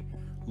backstage,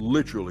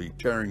 literally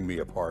tearing me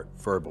apart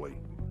verbally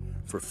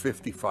for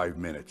 55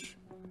 minutes.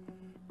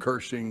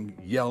 Cursing,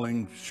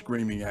 yelling,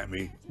 screaming at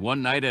me.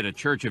 One night at a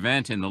church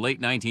event in the late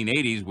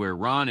 1980s where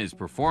Ron is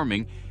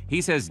performing,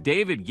 he says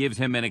David gives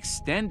him an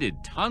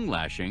extended tongue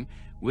lashing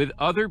with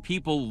other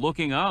people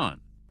looking on.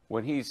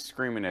 When he's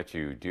screaming at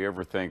you, do you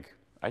ever think,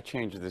 I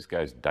changed this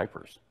guy's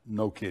diapers?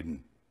 No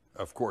kidding.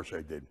 Of course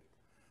I did.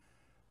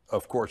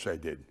 Of course I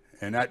did.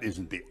 And that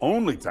isn't the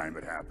only time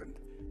it happened.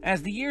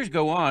 As the years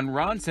go on,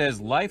 Ron says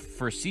life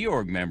for Sea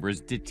Org members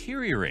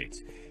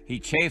deteriorates. He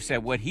chafes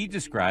at what he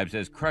describes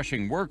as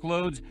crushing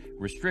workloads,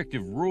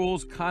 restrictive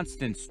rules,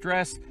 constant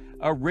stress,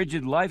 a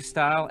rigid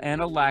lifestyle,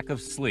 and a lack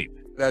of sleep.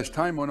 As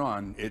time went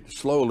on, it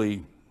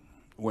slowly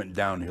went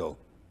downhill.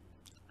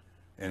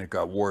 And it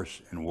got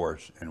worse and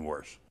worse and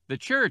worse. The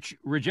church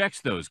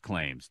rejects those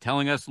claims,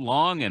 telling us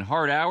long and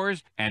hard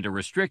hours and a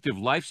restrictive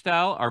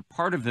lifestyle are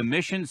part of the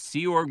mission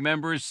Sea Org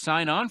members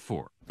sign on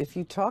for. If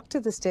you talk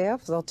to the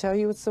staff, they'll tell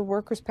you it's the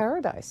workers'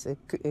 paradise.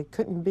 It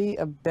couldn't be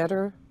a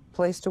better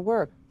place to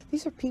work.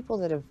 These are people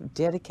that have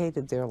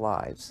dedicated their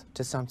lives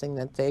to something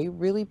that they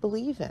really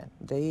believe in.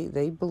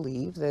 They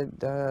believe that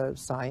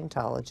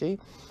Scientology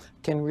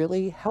can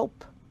really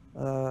help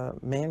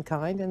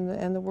mankind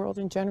and the world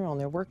in general, and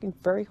they're working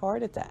very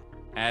hard at that.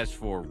 As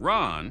for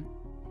Ron,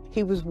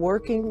 he was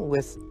working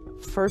with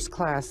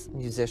first-class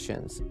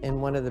musicians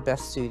in one of the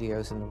best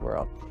studios in the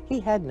world. He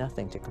had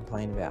nothing to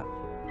complain about.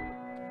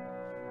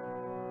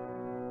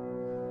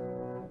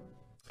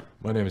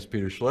 My name is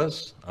Peter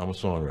Schless. I'm a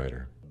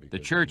songwriter. The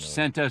church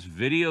sent us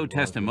video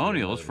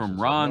testimonials from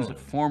Ron's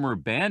former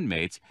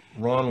bandmates.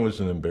 Ron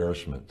was an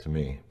embarrassment to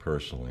me,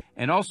 personally.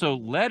 And also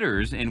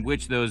letters in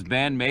which those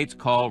bandmates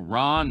call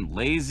Ron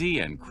lazy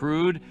and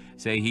crude,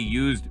 say he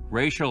used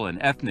racial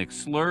and ethnic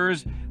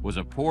slurs, was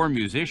a poor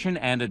musician,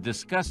 and a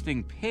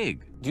disgusting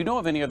pig. Do you know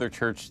of any other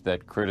church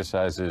that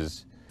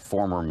criticizes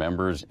former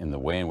members in the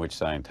way in which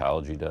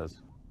Scientology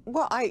does?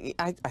 Well, I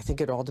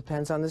think it all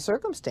depends on the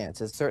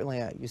circumstances.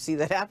 Certainly, you see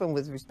that happen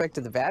with respect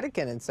to the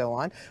Vatican and so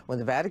on. When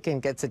the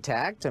Vatican gets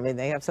attacked, I mean,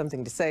 they have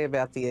something to say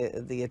about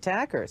the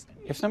attackers.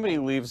 If somebody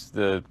leaves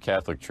the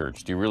Catholic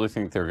Church, do you really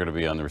think they're going to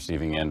be on the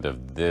receiving end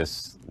of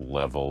this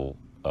level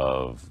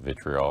of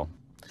vitriol?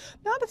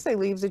 Not if they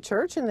leave the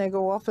church and they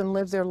go off and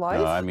live their life.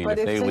 No, I mean, but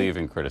if they leave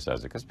and criticize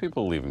it, because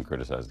people leave and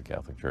criticize the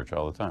Catholic Church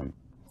all the time.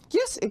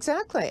 Yes,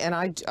 exactly. And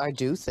I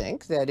do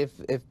think that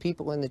if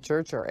people in the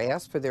church are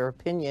asked for their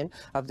opinion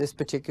of this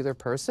particular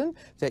person,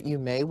 that you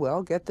may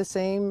well get the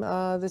same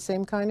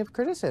kind of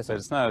criticism. But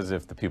it's not as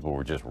if the people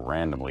were just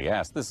randomly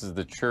asked. This is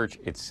the church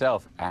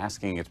itself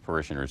asking its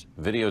parishioners,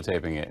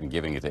 videotaping it, and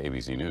giving it to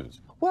ABC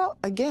News. Well,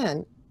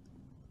 again,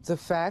 the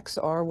facts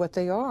are what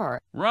they are.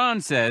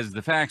 Ron says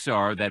the facts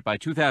are that by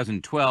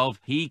 2012,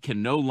 he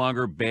can no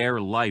longer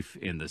bear life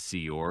in the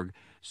Sea Org.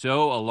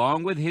 So,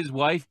 along with his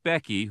wife,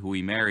 Becky, who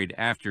he married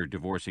after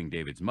divorcing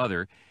David's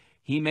mother,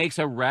 he makes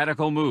a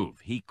radical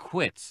move. He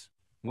quits.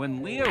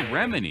 When Leah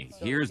Remini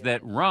hears that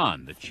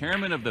Ron, the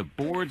chairman of the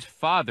board's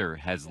father,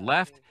 has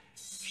left,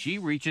 she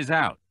reaches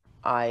out.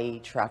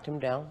 I tracked him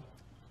down.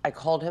 I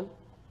called him,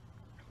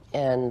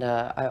 and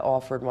I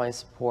offered my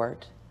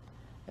support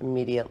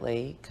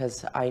immediately,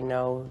 because I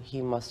know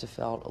he must have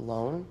felt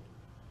alone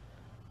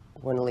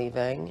when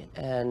leaving,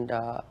 and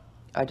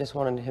I just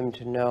wanted him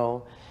to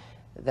know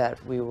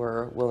that we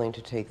were willing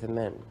to take them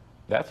in.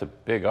 That's a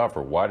big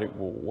offer.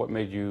 What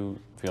made you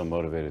feel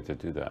motivated to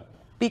do that?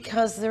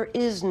 Because there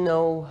is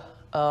no,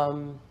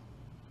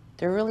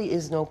 there really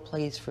is no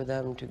place for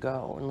them to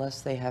go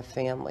unless they have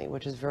family,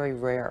 which is very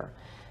rare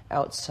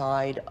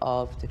outside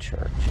of the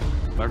church.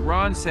 But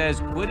Ron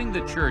says quitting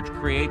the church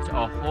creates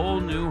a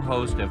whole new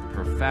host of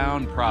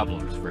profound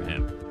problems for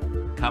him.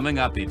 Coming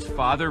up, it's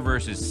father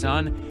versus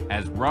son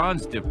as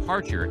Ron's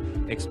departure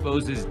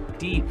exposes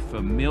deep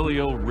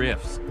familial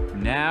rifts,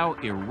 now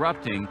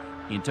erupting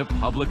into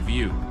public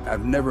view.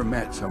 I've never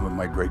met some of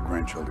my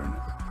great-grandchildren.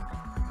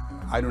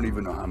 I don't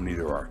even know how many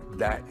there are.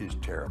 That is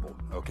terrible,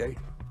 okay?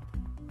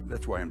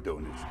 That's why I'm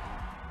doing this.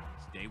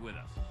 Stay with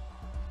us.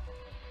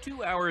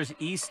 2 hours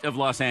east of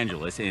Los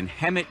Angeles, in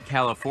Hemet,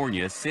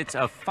 California, sits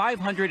a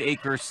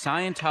 500-acre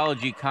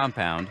Scientology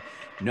compound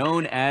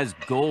known as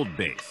Gold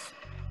Base.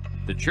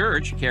 The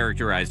church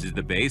characterizes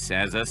the base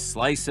as a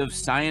slice of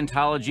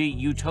Scientology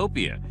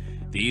utopia.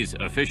 These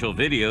official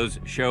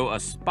videos show a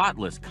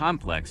spotless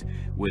complex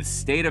with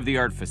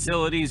state-of-the-art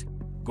facilities,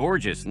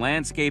 gorgeous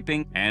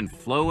landscaping, and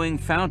flowing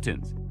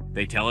fountains.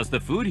 They tell us the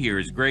food here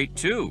is great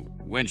too.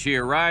 When she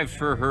arrived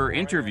for her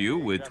interview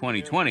with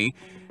 2020,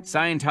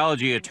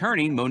 Scientology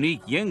attorney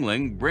Monique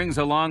Yingling brings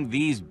along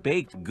these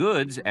baked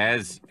goods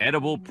as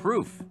edible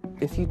proof.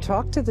 If you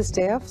talk to the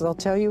staff, they'll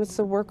tell you it's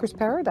the workers'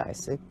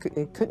 paradise. It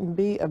couldn't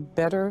be a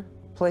better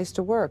place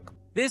to work.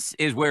 This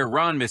is where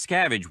Ron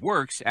Miscavige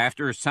works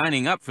after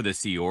signing up for the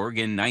Sea Org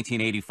in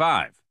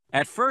 1985.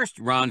 At first,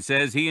 Ron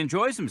says he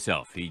enjoys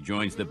himself. He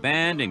joins the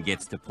band and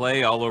gets to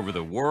play all over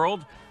the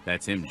world.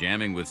 That's him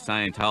jamming with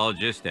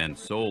Scientologist and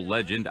soul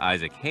legend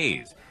Isaac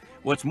Hayes.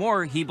 What's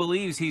more, he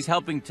believes he's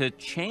helping to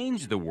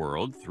change the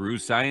world through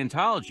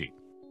Scientology.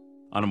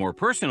 On a more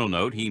personal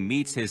note, he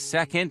meets his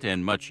second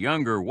and much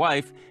younger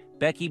wife,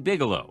 Becky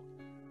Bigelow.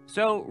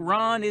 So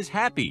Ron is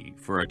happy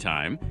for a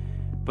time,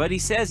 but he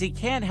says he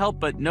can't help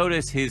but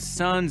notice his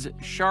son's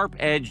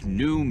sharp-edged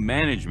new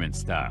management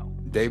style.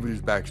 David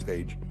is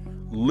backstage,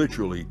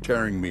 literally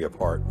tearing me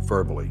apart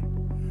verbally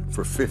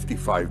for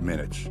 55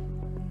 minutes,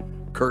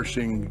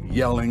 cursing,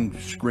 yelling,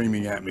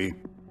 screaming at me.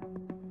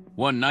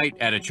 One night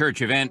at a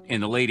church event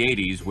in the late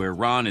 80s where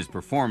Ron is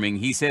performing,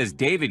 he says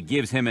David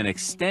gives him an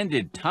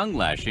extended tongue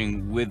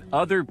lashing with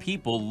other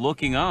people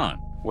looking on.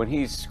 When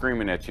he's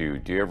screaming at you,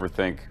 do you ever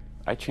think,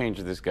 I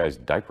changed this guy's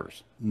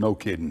diapers? No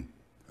kidding.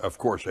 Of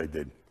course I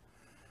did.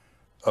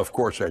 Of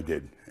course I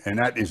did. And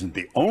that isn't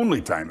the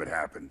only time it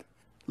happened.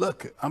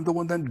 Look, I'm the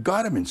one that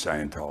got him in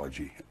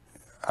Scientology.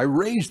 I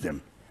raised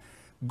him,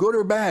 good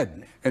or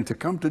bad. And to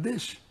come to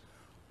this,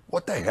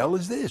 what the hell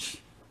is this?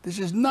 This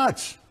is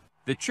nuts.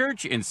 The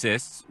church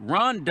insists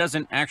Ron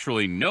doesn't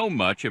actually know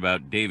much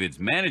about David's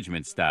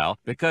management style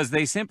because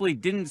they simply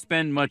didn't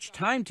spend much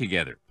time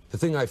together. The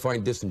thing I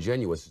find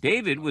disingenuous.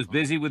 David was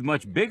busy with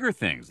much bigger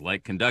things,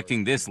 like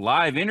conducting this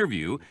live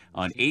interview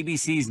on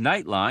ABC's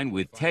Nightline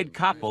with Ted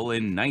Koppel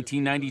in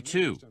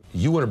 1992.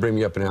 You want to bring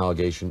me up an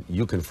allegation,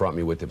 you confront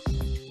me with it.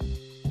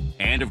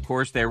 And of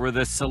course, there were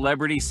the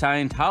celebrity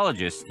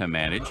Scientologists to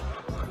manage.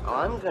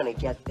 I'm gonna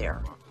get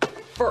there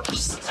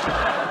first.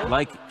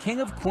 Like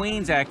King of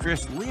Queens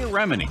actress Leah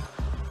Remini,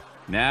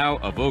 now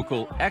a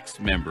vocal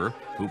ex-member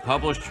who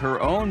published her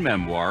own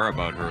memoir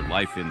about her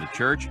life in the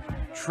church,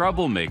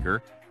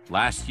 Troublemaker,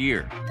 last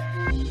year.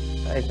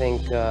 I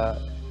think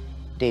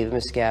David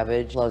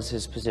Miscavige loves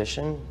his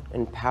position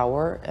and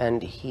power,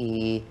 and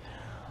he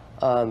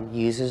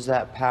uses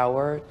that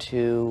power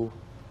to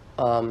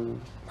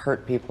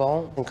hurt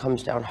people and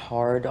comes down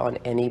hard on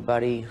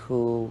anybody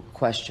who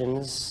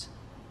questions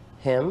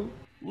him.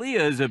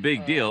 Leah is a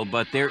big deal,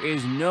 but there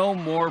is no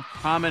more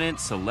prominent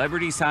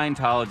celebrity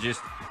Scientologist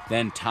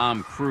than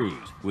Tom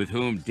Cruise, with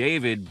whom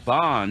David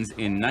bonds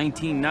in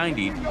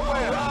 1990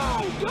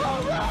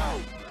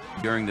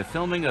 during the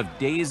filming of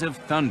Days of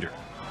Thunder.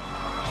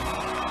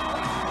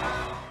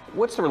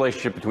 What's the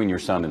relationship between your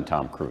son and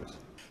Tom Cruise?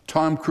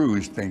 Tom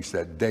Cruise thinks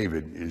that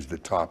David is the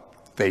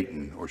top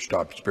Thetan or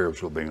top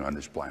spiritual being on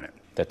this planet.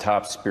 The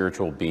top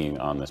spiritual being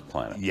on this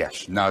planet?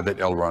 Yes, now that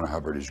L. Ron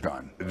Hubbard is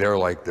gone. They're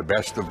like the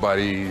best of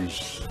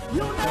buddies.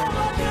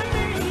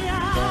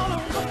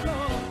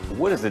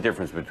 What is the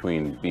difference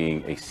between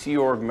being a Sea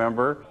Org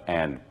member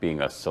and being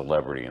a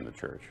celebrity in the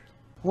church?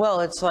 Well,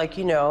 it's like,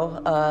 you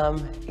know,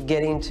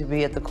 getting to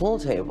be at the cool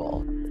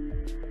table.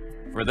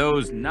 For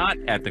those not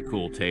at the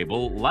cool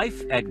table,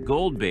 life at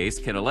Gold Base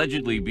can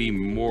allegedly be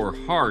more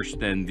harsh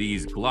than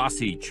these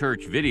glossy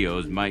church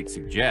videos might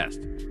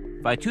suggest.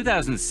 By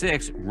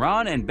 2006,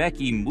 Ron and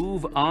Becky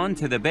move on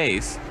to the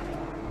base,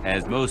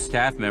 as most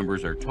staff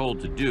members are told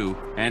to do,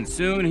 and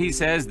soon, he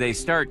says, they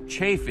start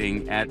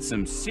chafing at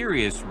some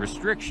serious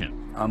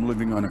restriction. I'm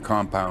living on a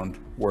compound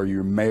where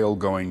your mail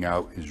going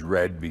out is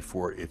read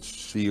before it's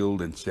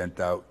sealed and sent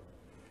out,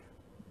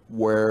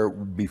 where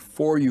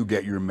before you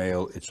get your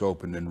mail, it's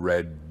opened and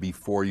read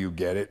before you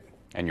get it.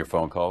 And your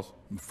phone calls?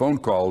 Phone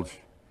calls,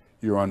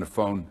 you're on the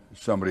phone,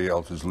 somebody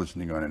else is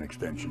listening on an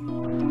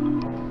extension.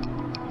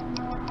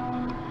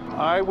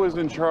 I was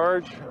in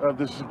charge of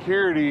the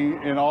security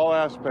in all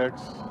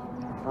aspects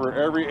for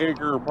every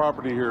acre of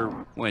property here.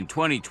 When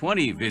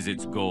 2020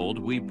 visits Gold,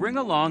 we bring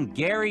along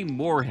Gary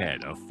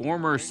Moorhead, a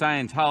former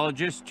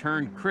Scientologist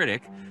turned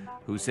critic,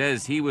 who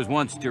says he was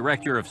once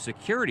director of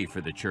security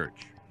for the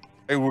church.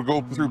 It would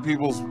go through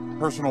people's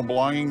personal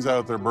belongings out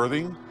at their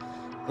birthing,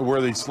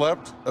 where they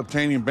slept,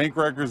 obtaining bank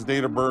records,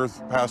 date of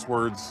birth,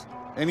 passwords,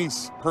 any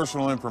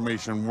personal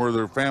information, where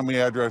their family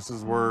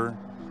addresses were.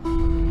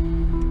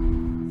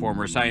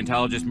 Former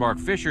Scientologist Mark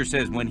Fisher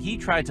says when he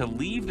tried to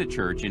leave the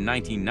church in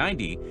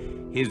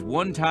 1990, his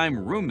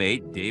one-time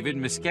roommate, David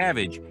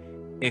Miscavige,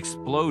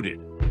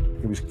 exploded.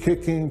 He was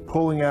kicking,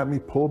 pulling at me,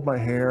 pulled my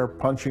hair,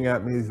 punching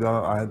at me.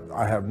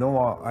 I have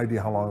no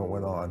idea how long it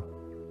went on.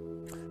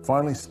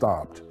 Finally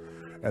stopped.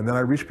 And then I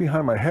reached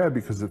behind my head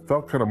because it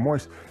felt kind of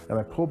moist, and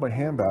I pulled my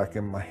hand back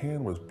and my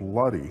hand was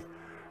bloody.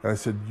 And I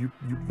said, you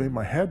made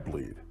my head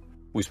bleed.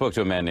 We spoke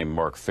to a man named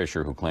Mark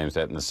Fisher who claims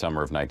that in the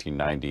summer of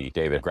 1990,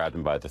 David grabbed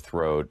him by the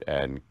throat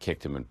and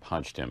kicked him and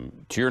punched him.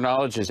 To your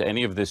knowledge, is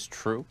any of this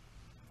true?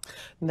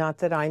 Not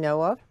that I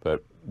know of.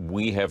 But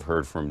we have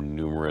heard from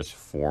numerous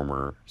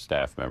former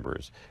staff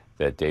members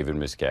that David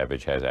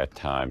Miscavige has at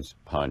times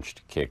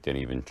punched, kicked, and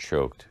even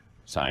choked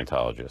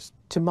Scientologists.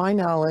 To my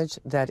knowledge,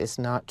 that is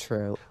not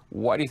true.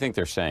 Why do you think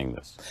they're saying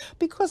this?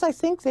 Because I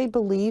think they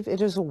believe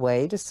it is a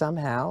way to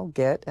somehow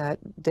get at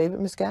David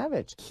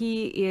Miscavige.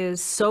 He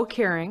is so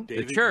caring.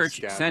 The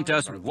church sent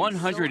us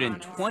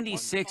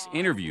 126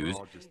 interviews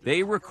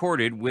they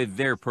recorded with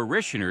their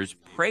parishioners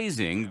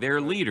praising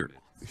their leader.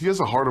 He has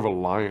a heart of a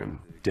lion.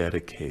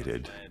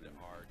 Dedicated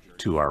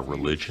to our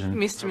religion.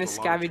 Mr.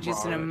 Miscavige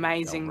is an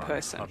amazing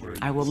person.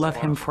 I will love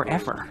him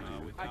forever.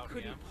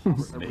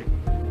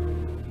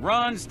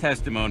 Ron's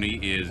testimony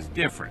is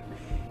different.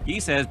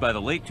 He says by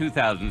the late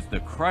 2000s, the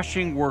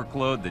crushing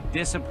workload, the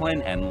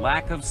discipline, and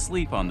lack of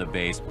sleep on the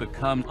base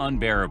become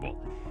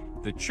unbearable.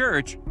 The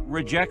church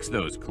rejects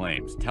those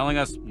claims, telling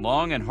us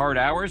long and hard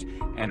hours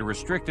and a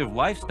restrictive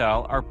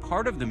lifestyle are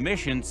part of the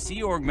mission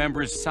Sea Org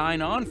members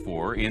sign on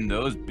for in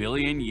those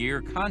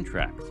billion-year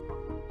contracts.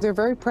 They're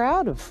very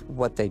proud of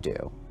what they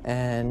do.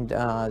 And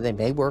they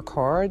may work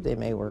hard, they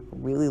may work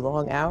really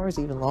long hours,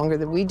 even longer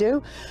than we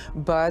do,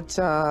 but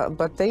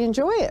they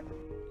enjoy it.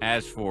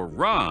 As for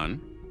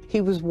Ron,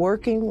 he was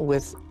working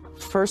with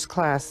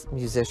first-class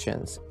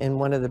musicians in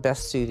one of the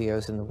best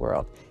studios in the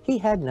world. He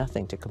had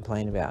nothing to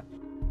complain about.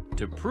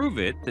 To prove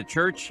it, the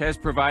church has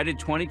provided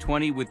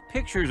 2020 with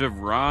pictures of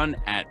Ron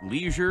at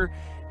leisure,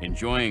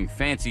 enjoying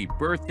fancy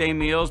birthday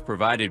meals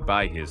provided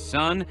by his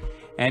son,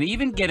 and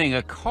even getting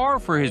a car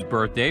for his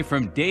birthday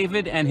from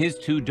David and his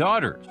 2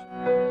 daughters.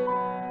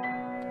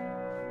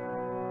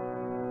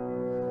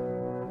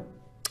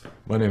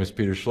 My name is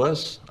Peter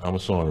Schless. I'm a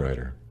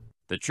songwriter.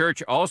 The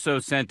church also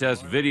sent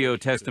us video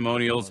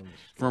testimonials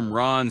from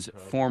Ron's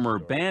former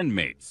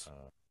bandmates.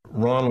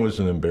 Ron was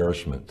an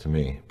embarrassment to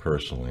me,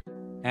 personally.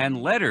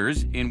 And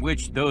letters in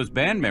which those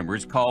band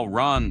members call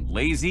Ron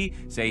lazy,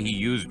 say he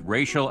used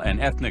racial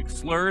and ethnic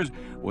slurs,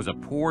 was a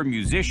poor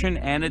musician,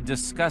 and a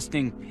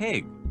disgusting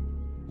pig.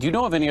 Do you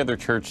know of any other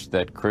church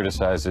that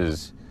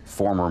criticizes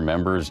former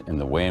members in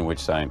the way in which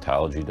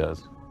Scientology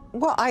does?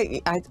 Well,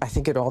 I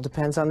think it all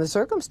depends on the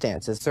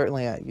circumstances.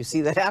 Certainly, you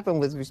see that happen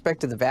with respect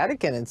to the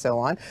Vatican and so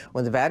on.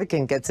 When the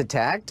Vatican gets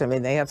attacked, I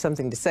mean, they have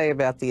something to say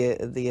about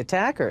the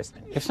attackers.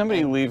 If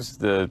somebody leaves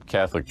the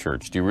Catholic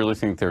Church, do you really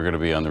think they're going to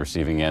be on the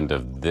receiving end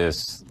of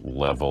this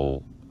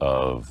level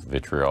of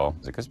vitriol?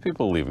 Because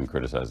people leave and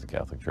criticize the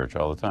Catholic Church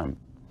all the time.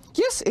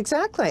 Yes,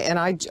 exactly. And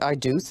I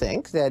do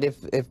think that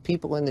if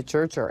people in the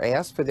church are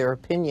asked for their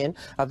opinion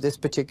of this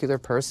particular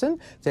person,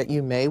 that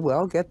you may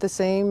well get the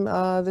same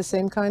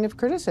kind of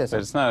criticism.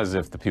 But it's not as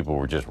if the people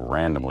were just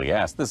randomly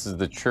asked. This is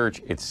the church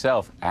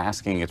itself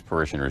asking its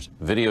parishioners,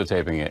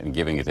 videotaping it, and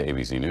giving it to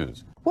ABC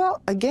News.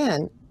 Well,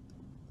 again,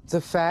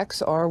 the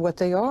facts are what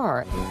they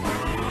are.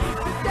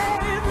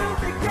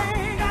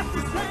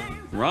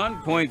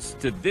 Ron points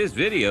to this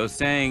video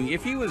saying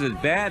if he was as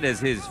bad as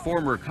his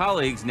former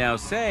colleagues now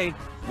say,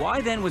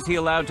 why then was he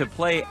allowed to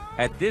play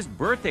at this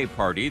birthday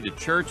party the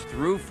church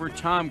threw for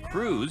Tom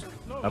Cruise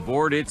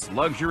aboard its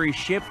luxury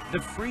ship, the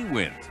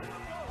Freewind?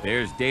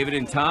 There's David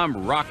and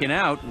Tom rocking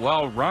out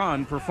while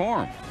Ron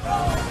performs.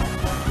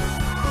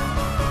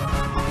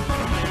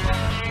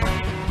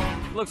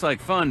 Looks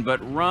like fun, but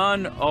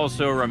Ron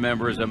also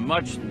remembers a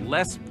much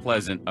less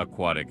pleasant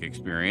aquatic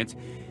experience.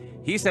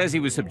 He says he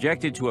was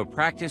subjected to a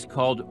practice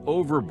called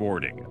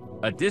overboarding,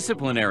 a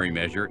disciplinary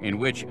measure in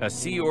which a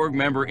Sea Org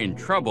member in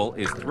trouble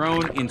is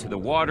thrown into the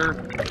water,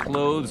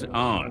 clothes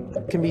on.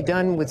 It can be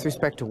done with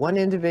respect to one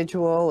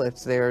individual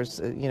if there's,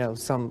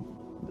 some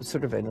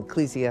sort of an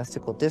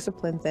ecclesiastical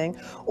discipline thing,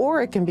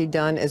 or it can be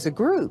done as a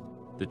group.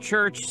 The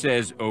church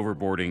says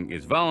overboarding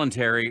is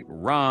voluntary.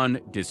 Ron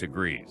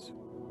disagrees.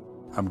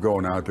 I'm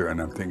going out there and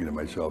I'm thinking to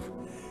myself,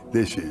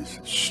 this is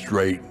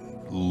straight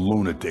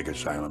lunatic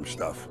asylum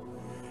stuff.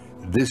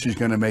 This is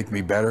going to make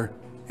me better.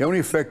 The only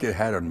effect it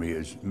had on me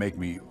is make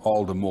me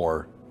all the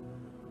more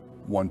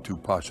want to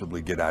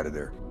possibly get out of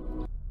there.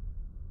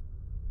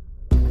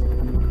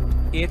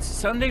 It's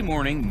Sunday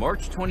morning,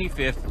 March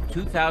 25th,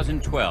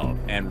 2012,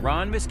 and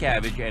Ron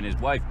Miscavige and his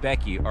wife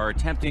Becky are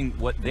attempting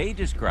what they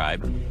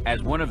describe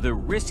as one of the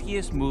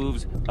riskiest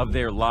moves of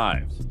their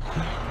lives.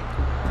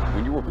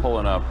 When you were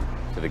pulling up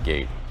to the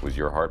gate, was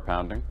your heart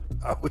pounding?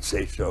 I would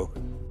say so.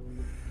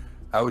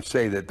 I would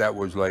say that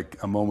was like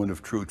a moment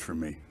of truth for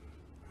me.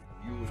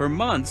 For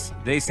months,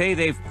 they say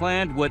they've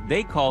planned what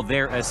they call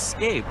their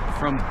escape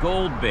from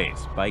Gold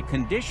Base by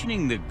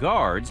conditioning the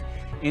guards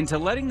into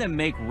letting them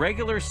make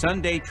regular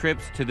Sunday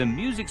trips to the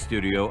music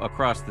studio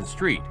across the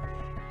street.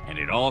 And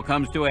it all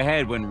comes to a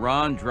head when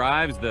Ron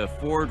drives the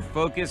Ford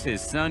Focus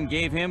his son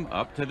gave him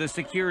up to the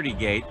security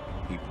gate.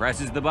 He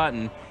presses the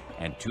button,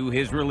 and to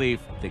his relief,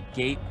 the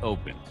gate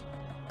opens.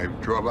 I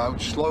drove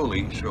out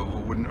slowly so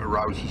it wouldn't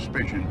arouse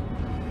suspicion.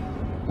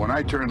 When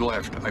I turned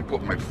left, I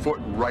put my foot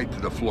right to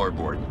the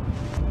floorboard.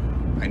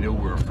 I knew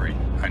we were free.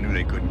 I knew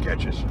they couldn't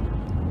catch us.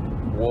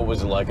 What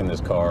was it like in this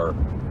car?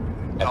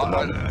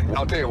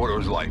 I'll tell you what it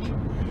was like.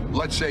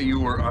 Let's say you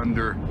were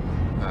under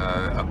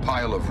a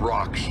pile of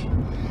rocks.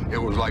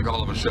 It was like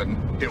all of a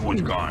sudden, it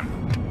was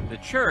gone. The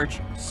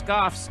church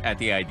scoffs at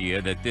the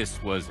idea that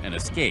this was an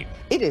escape.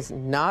 It is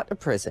not a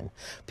prison.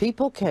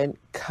 People can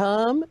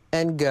come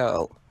and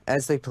go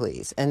as they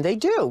please, and they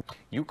do.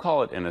 You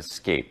call it an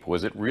escape.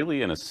 Was it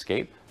really an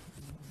escape?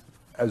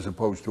 As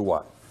opposed to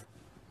what?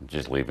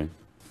 Just leaving?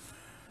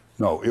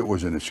 No, it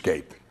was an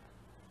escape.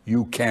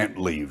 You can't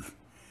leave.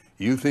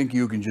 You think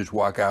you can just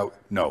walk out?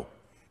 No.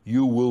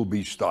 You will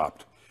be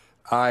stopped.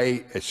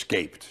 I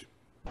escaped.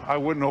 I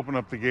wouldn't open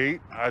up the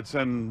gate. I'd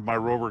send my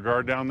rover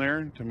guard down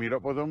there to meet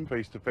up with him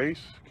face to face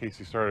in case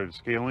he started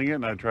scaling it,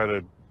 and I'd try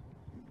to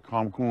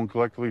calm, cool, and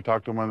collectively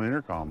talk to him on the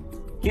intercom.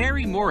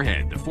 Gary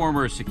Moorhead, the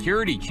former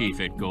security chief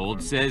at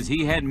Gold, says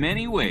he had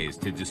many ways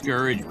to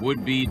discourage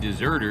would-be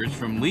deserters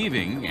from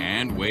leaving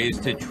and ways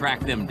to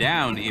track them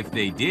down if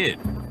they did.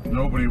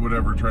 Nobody would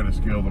ever try to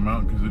scale the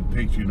mountain because it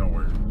takes you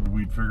nowhere.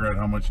 We'd figure out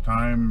how much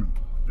time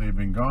they've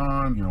been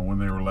gone, when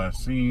they were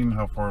last seen,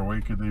 how far away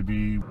could they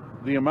be.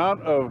 The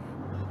amount of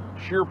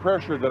sheer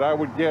pressure that I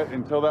would get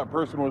until that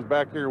person was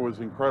back here was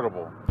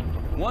incredible.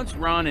 Once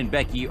Ron and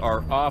Becky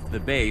are off the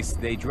base,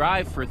 they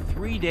drive for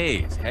 3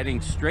 days,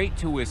 heading straight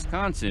to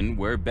Wisconsin,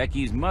 where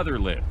Becky's mother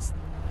lives.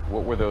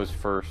 What were those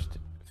first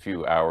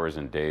few hours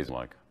and days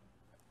like?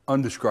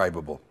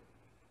 Undescribable.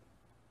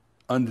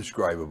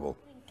 Undescribable.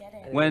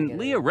 When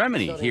Leah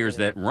Remini hears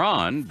that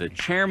Ron, the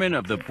chairman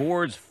of the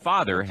board's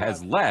father,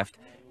 has left,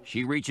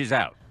 she reaches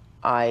out.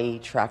 I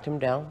tracked him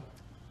down.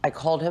 I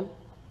called him,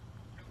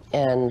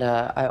 and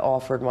I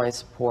offered my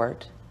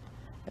support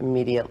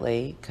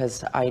immediately,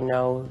 because I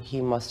know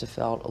he must have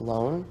felt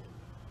alone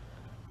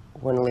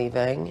when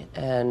leaving,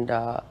 and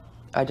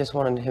I just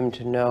wanted him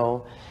to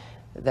know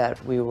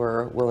that we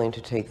were willing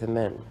to take them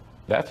in.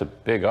 That's a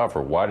big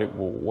offer.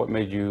 What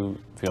made you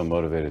feel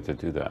motivated to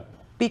do that?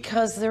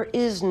 Because there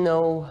is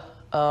no,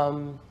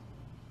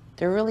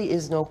 there really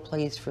is no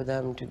place for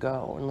them to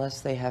go unless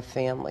they have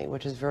family,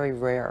 which is very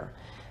rare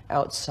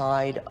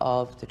outside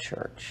of the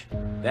church.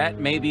 That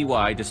may be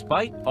why,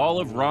 despite all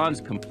of Ron's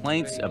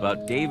complaints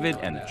about David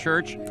and the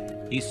church,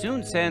 he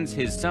soon sends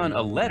his son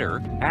a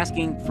letter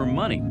asking for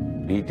money.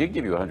 He did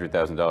give you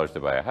 $100,000 to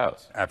buy a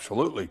house.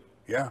 Absolutely,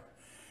 yeah.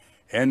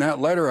 And that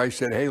letter, I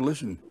said, hey,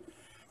 listen,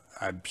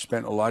 I've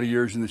spent a lot of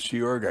years in the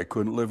Sea Org. I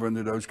couldn't live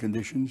under those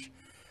conditions.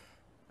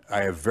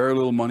 I have very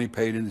little money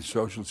paid into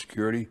Social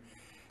Security.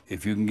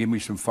 If you can give me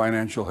some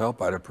financial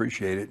help, I'd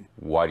appreciate it.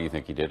 Why do you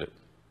think he did it?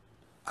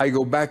 I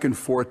go back and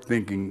forth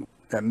thinking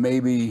that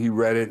maybe he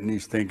read it and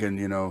he's thinking,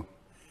 you know,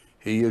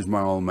 he is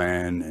my old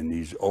man and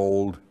he's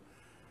old.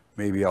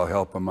 Maybe I'll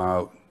help him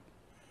out.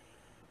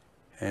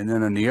 And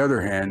then on the other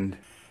hand,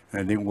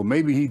 I think, well,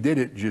 maybe he did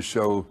it just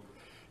so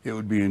it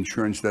would be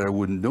insurance that I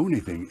wouldn't do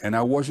anything. And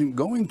I wasn't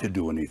going to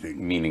do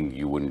anything. Meaning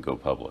you wouldn't go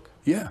public?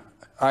 Yeah,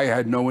 I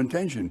had no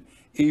intention,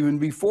 even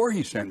before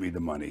he sent me the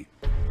money.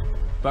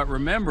 But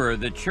remember,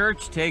 the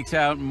church takes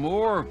out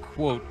more,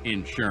 quote,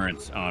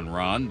 insurance on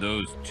Ron,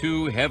 those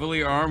two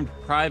heavily armed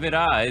private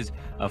eyes,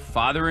 a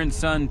father and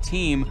son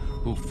team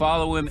who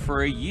follow him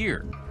for a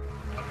year.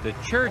 The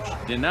church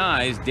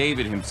denies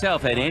David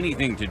himself had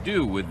anything to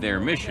do with their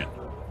mission.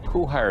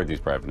 Who hired these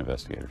private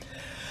investigators?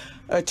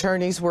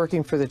 Attorneys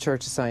working for the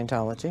Church of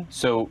Scientology.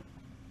 So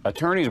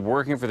attorneys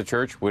working for the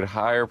church would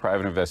hire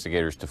private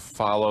investigators to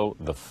follow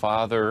the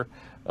father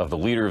of the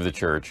leader of the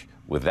church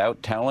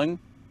without telling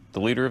the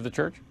leader of the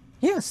church?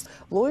 Yes,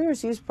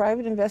 lawyers use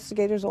private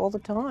investigators all the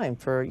time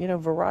for, you know,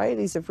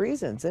 varieties of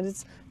reasons, and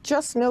it's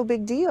just no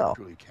big deal.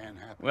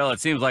 Well, it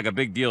seems like a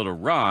big deal to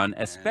Ron,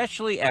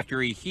 especially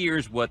after he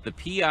hears what the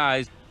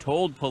PIs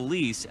told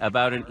police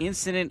about an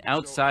incident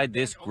outside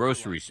this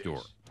grocery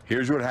store.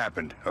 Here's what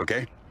happened,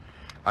 okay?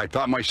 I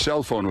thought my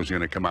cell phone was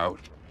going to come out,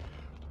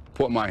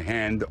 put my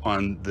hand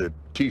on the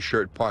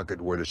T-shirt pocket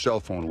where the cell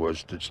phone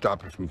was to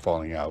stop it from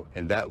falling out,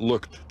 and that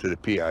looked to the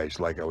PIs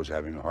like I was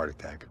having a heart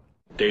attack.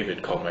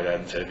 David called my dad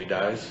and said, if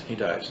he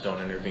dies,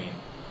 don't intervene.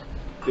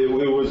 It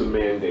was a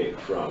mandate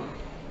from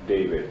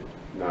David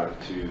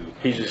not to...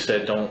 He just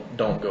said,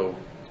 don't go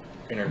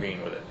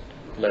intervene with it.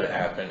 Let it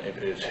happen. If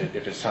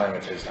it's time,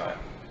 it's his time.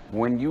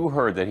 When you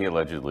heard that he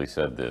allegedly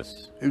said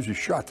this... It was a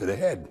shot to the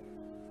head.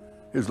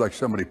 It was like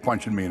somebody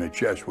punching me in the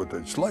chest with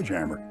a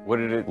sledgehammer. What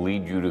did it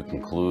lead you to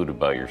conclude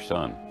about your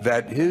son?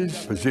 That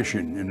his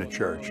position in the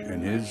church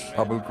and his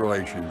public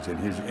relations and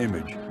his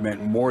image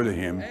meant more to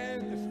him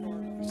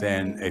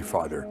than a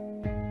father.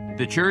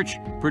 The church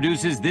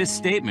produces this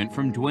statement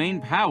from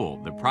Dwayne Powell,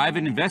 the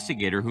private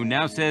investigator who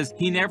now says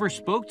he never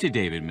spoke to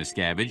David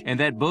Miscavige and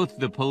that both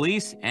the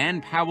police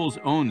and Powell's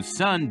own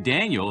son,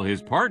 Daniel,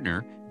 his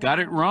partner, got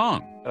it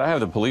wrong. I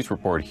have the police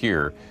report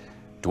here.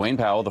 Dwayne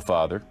Powell, the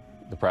father,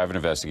 the private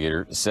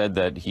investigator, said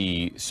that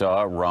he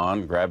saw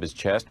Ron grab his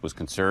chest, was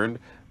concerned.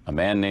 A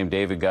man named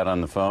David got on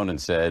the phone and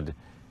said,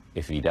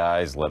 if he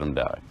dies, let him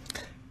die.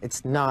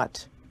 It's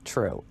not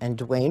true. And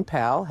Dwayne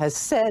Powell has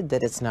said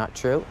that it's not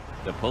true.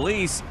 The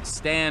police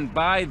stand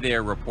by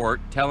their report,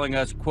 telling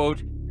us,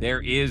 quote,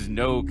 there is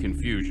no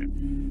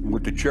confusion.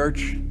 With the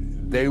church,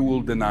 they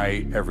will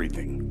deny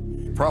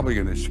everything. Probably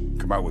going to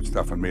come out with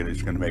stuff on me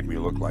that's going to make me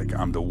look like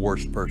I'm the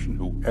worst person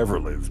who ever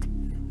lived.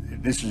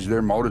 This is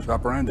their modus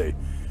operandi.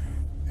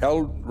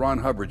 L. Ron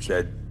Hubbard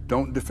said,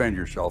 don't defend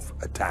yourself,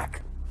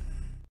 attack.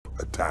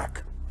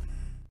 Attack.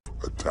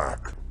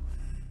 Attack.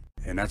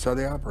 And that's how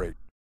they operate.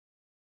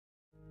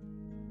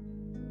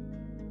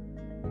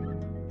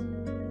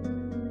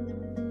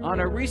 On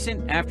a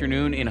recent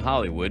afternoon in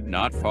Hollywood,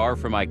 not far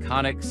from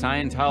iconic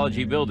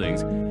Scientology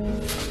buildings,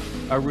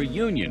 a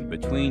reunion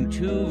between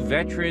two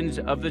veterans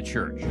of the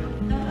church.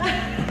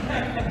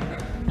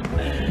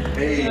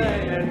 Hey.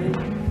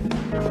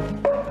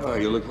 Oh,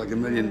 you look like $1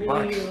 million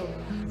bucks.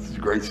 It's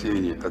great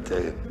seeing you, I'll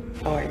tell you.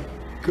 How are you?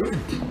 Good.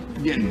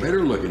 You're getting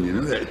better looking, you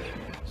know that.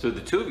 So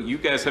the two of you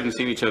guys haven't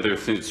seen each other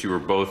since you were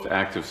both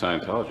active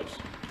Scientologists.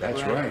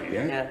 That's right,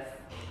 yeah. Yes.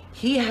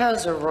 He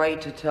has a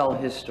right to tell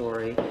his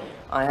story.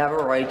 I have a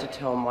right to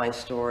tell my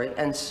story,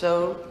 and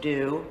so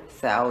do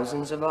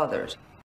thousands of others.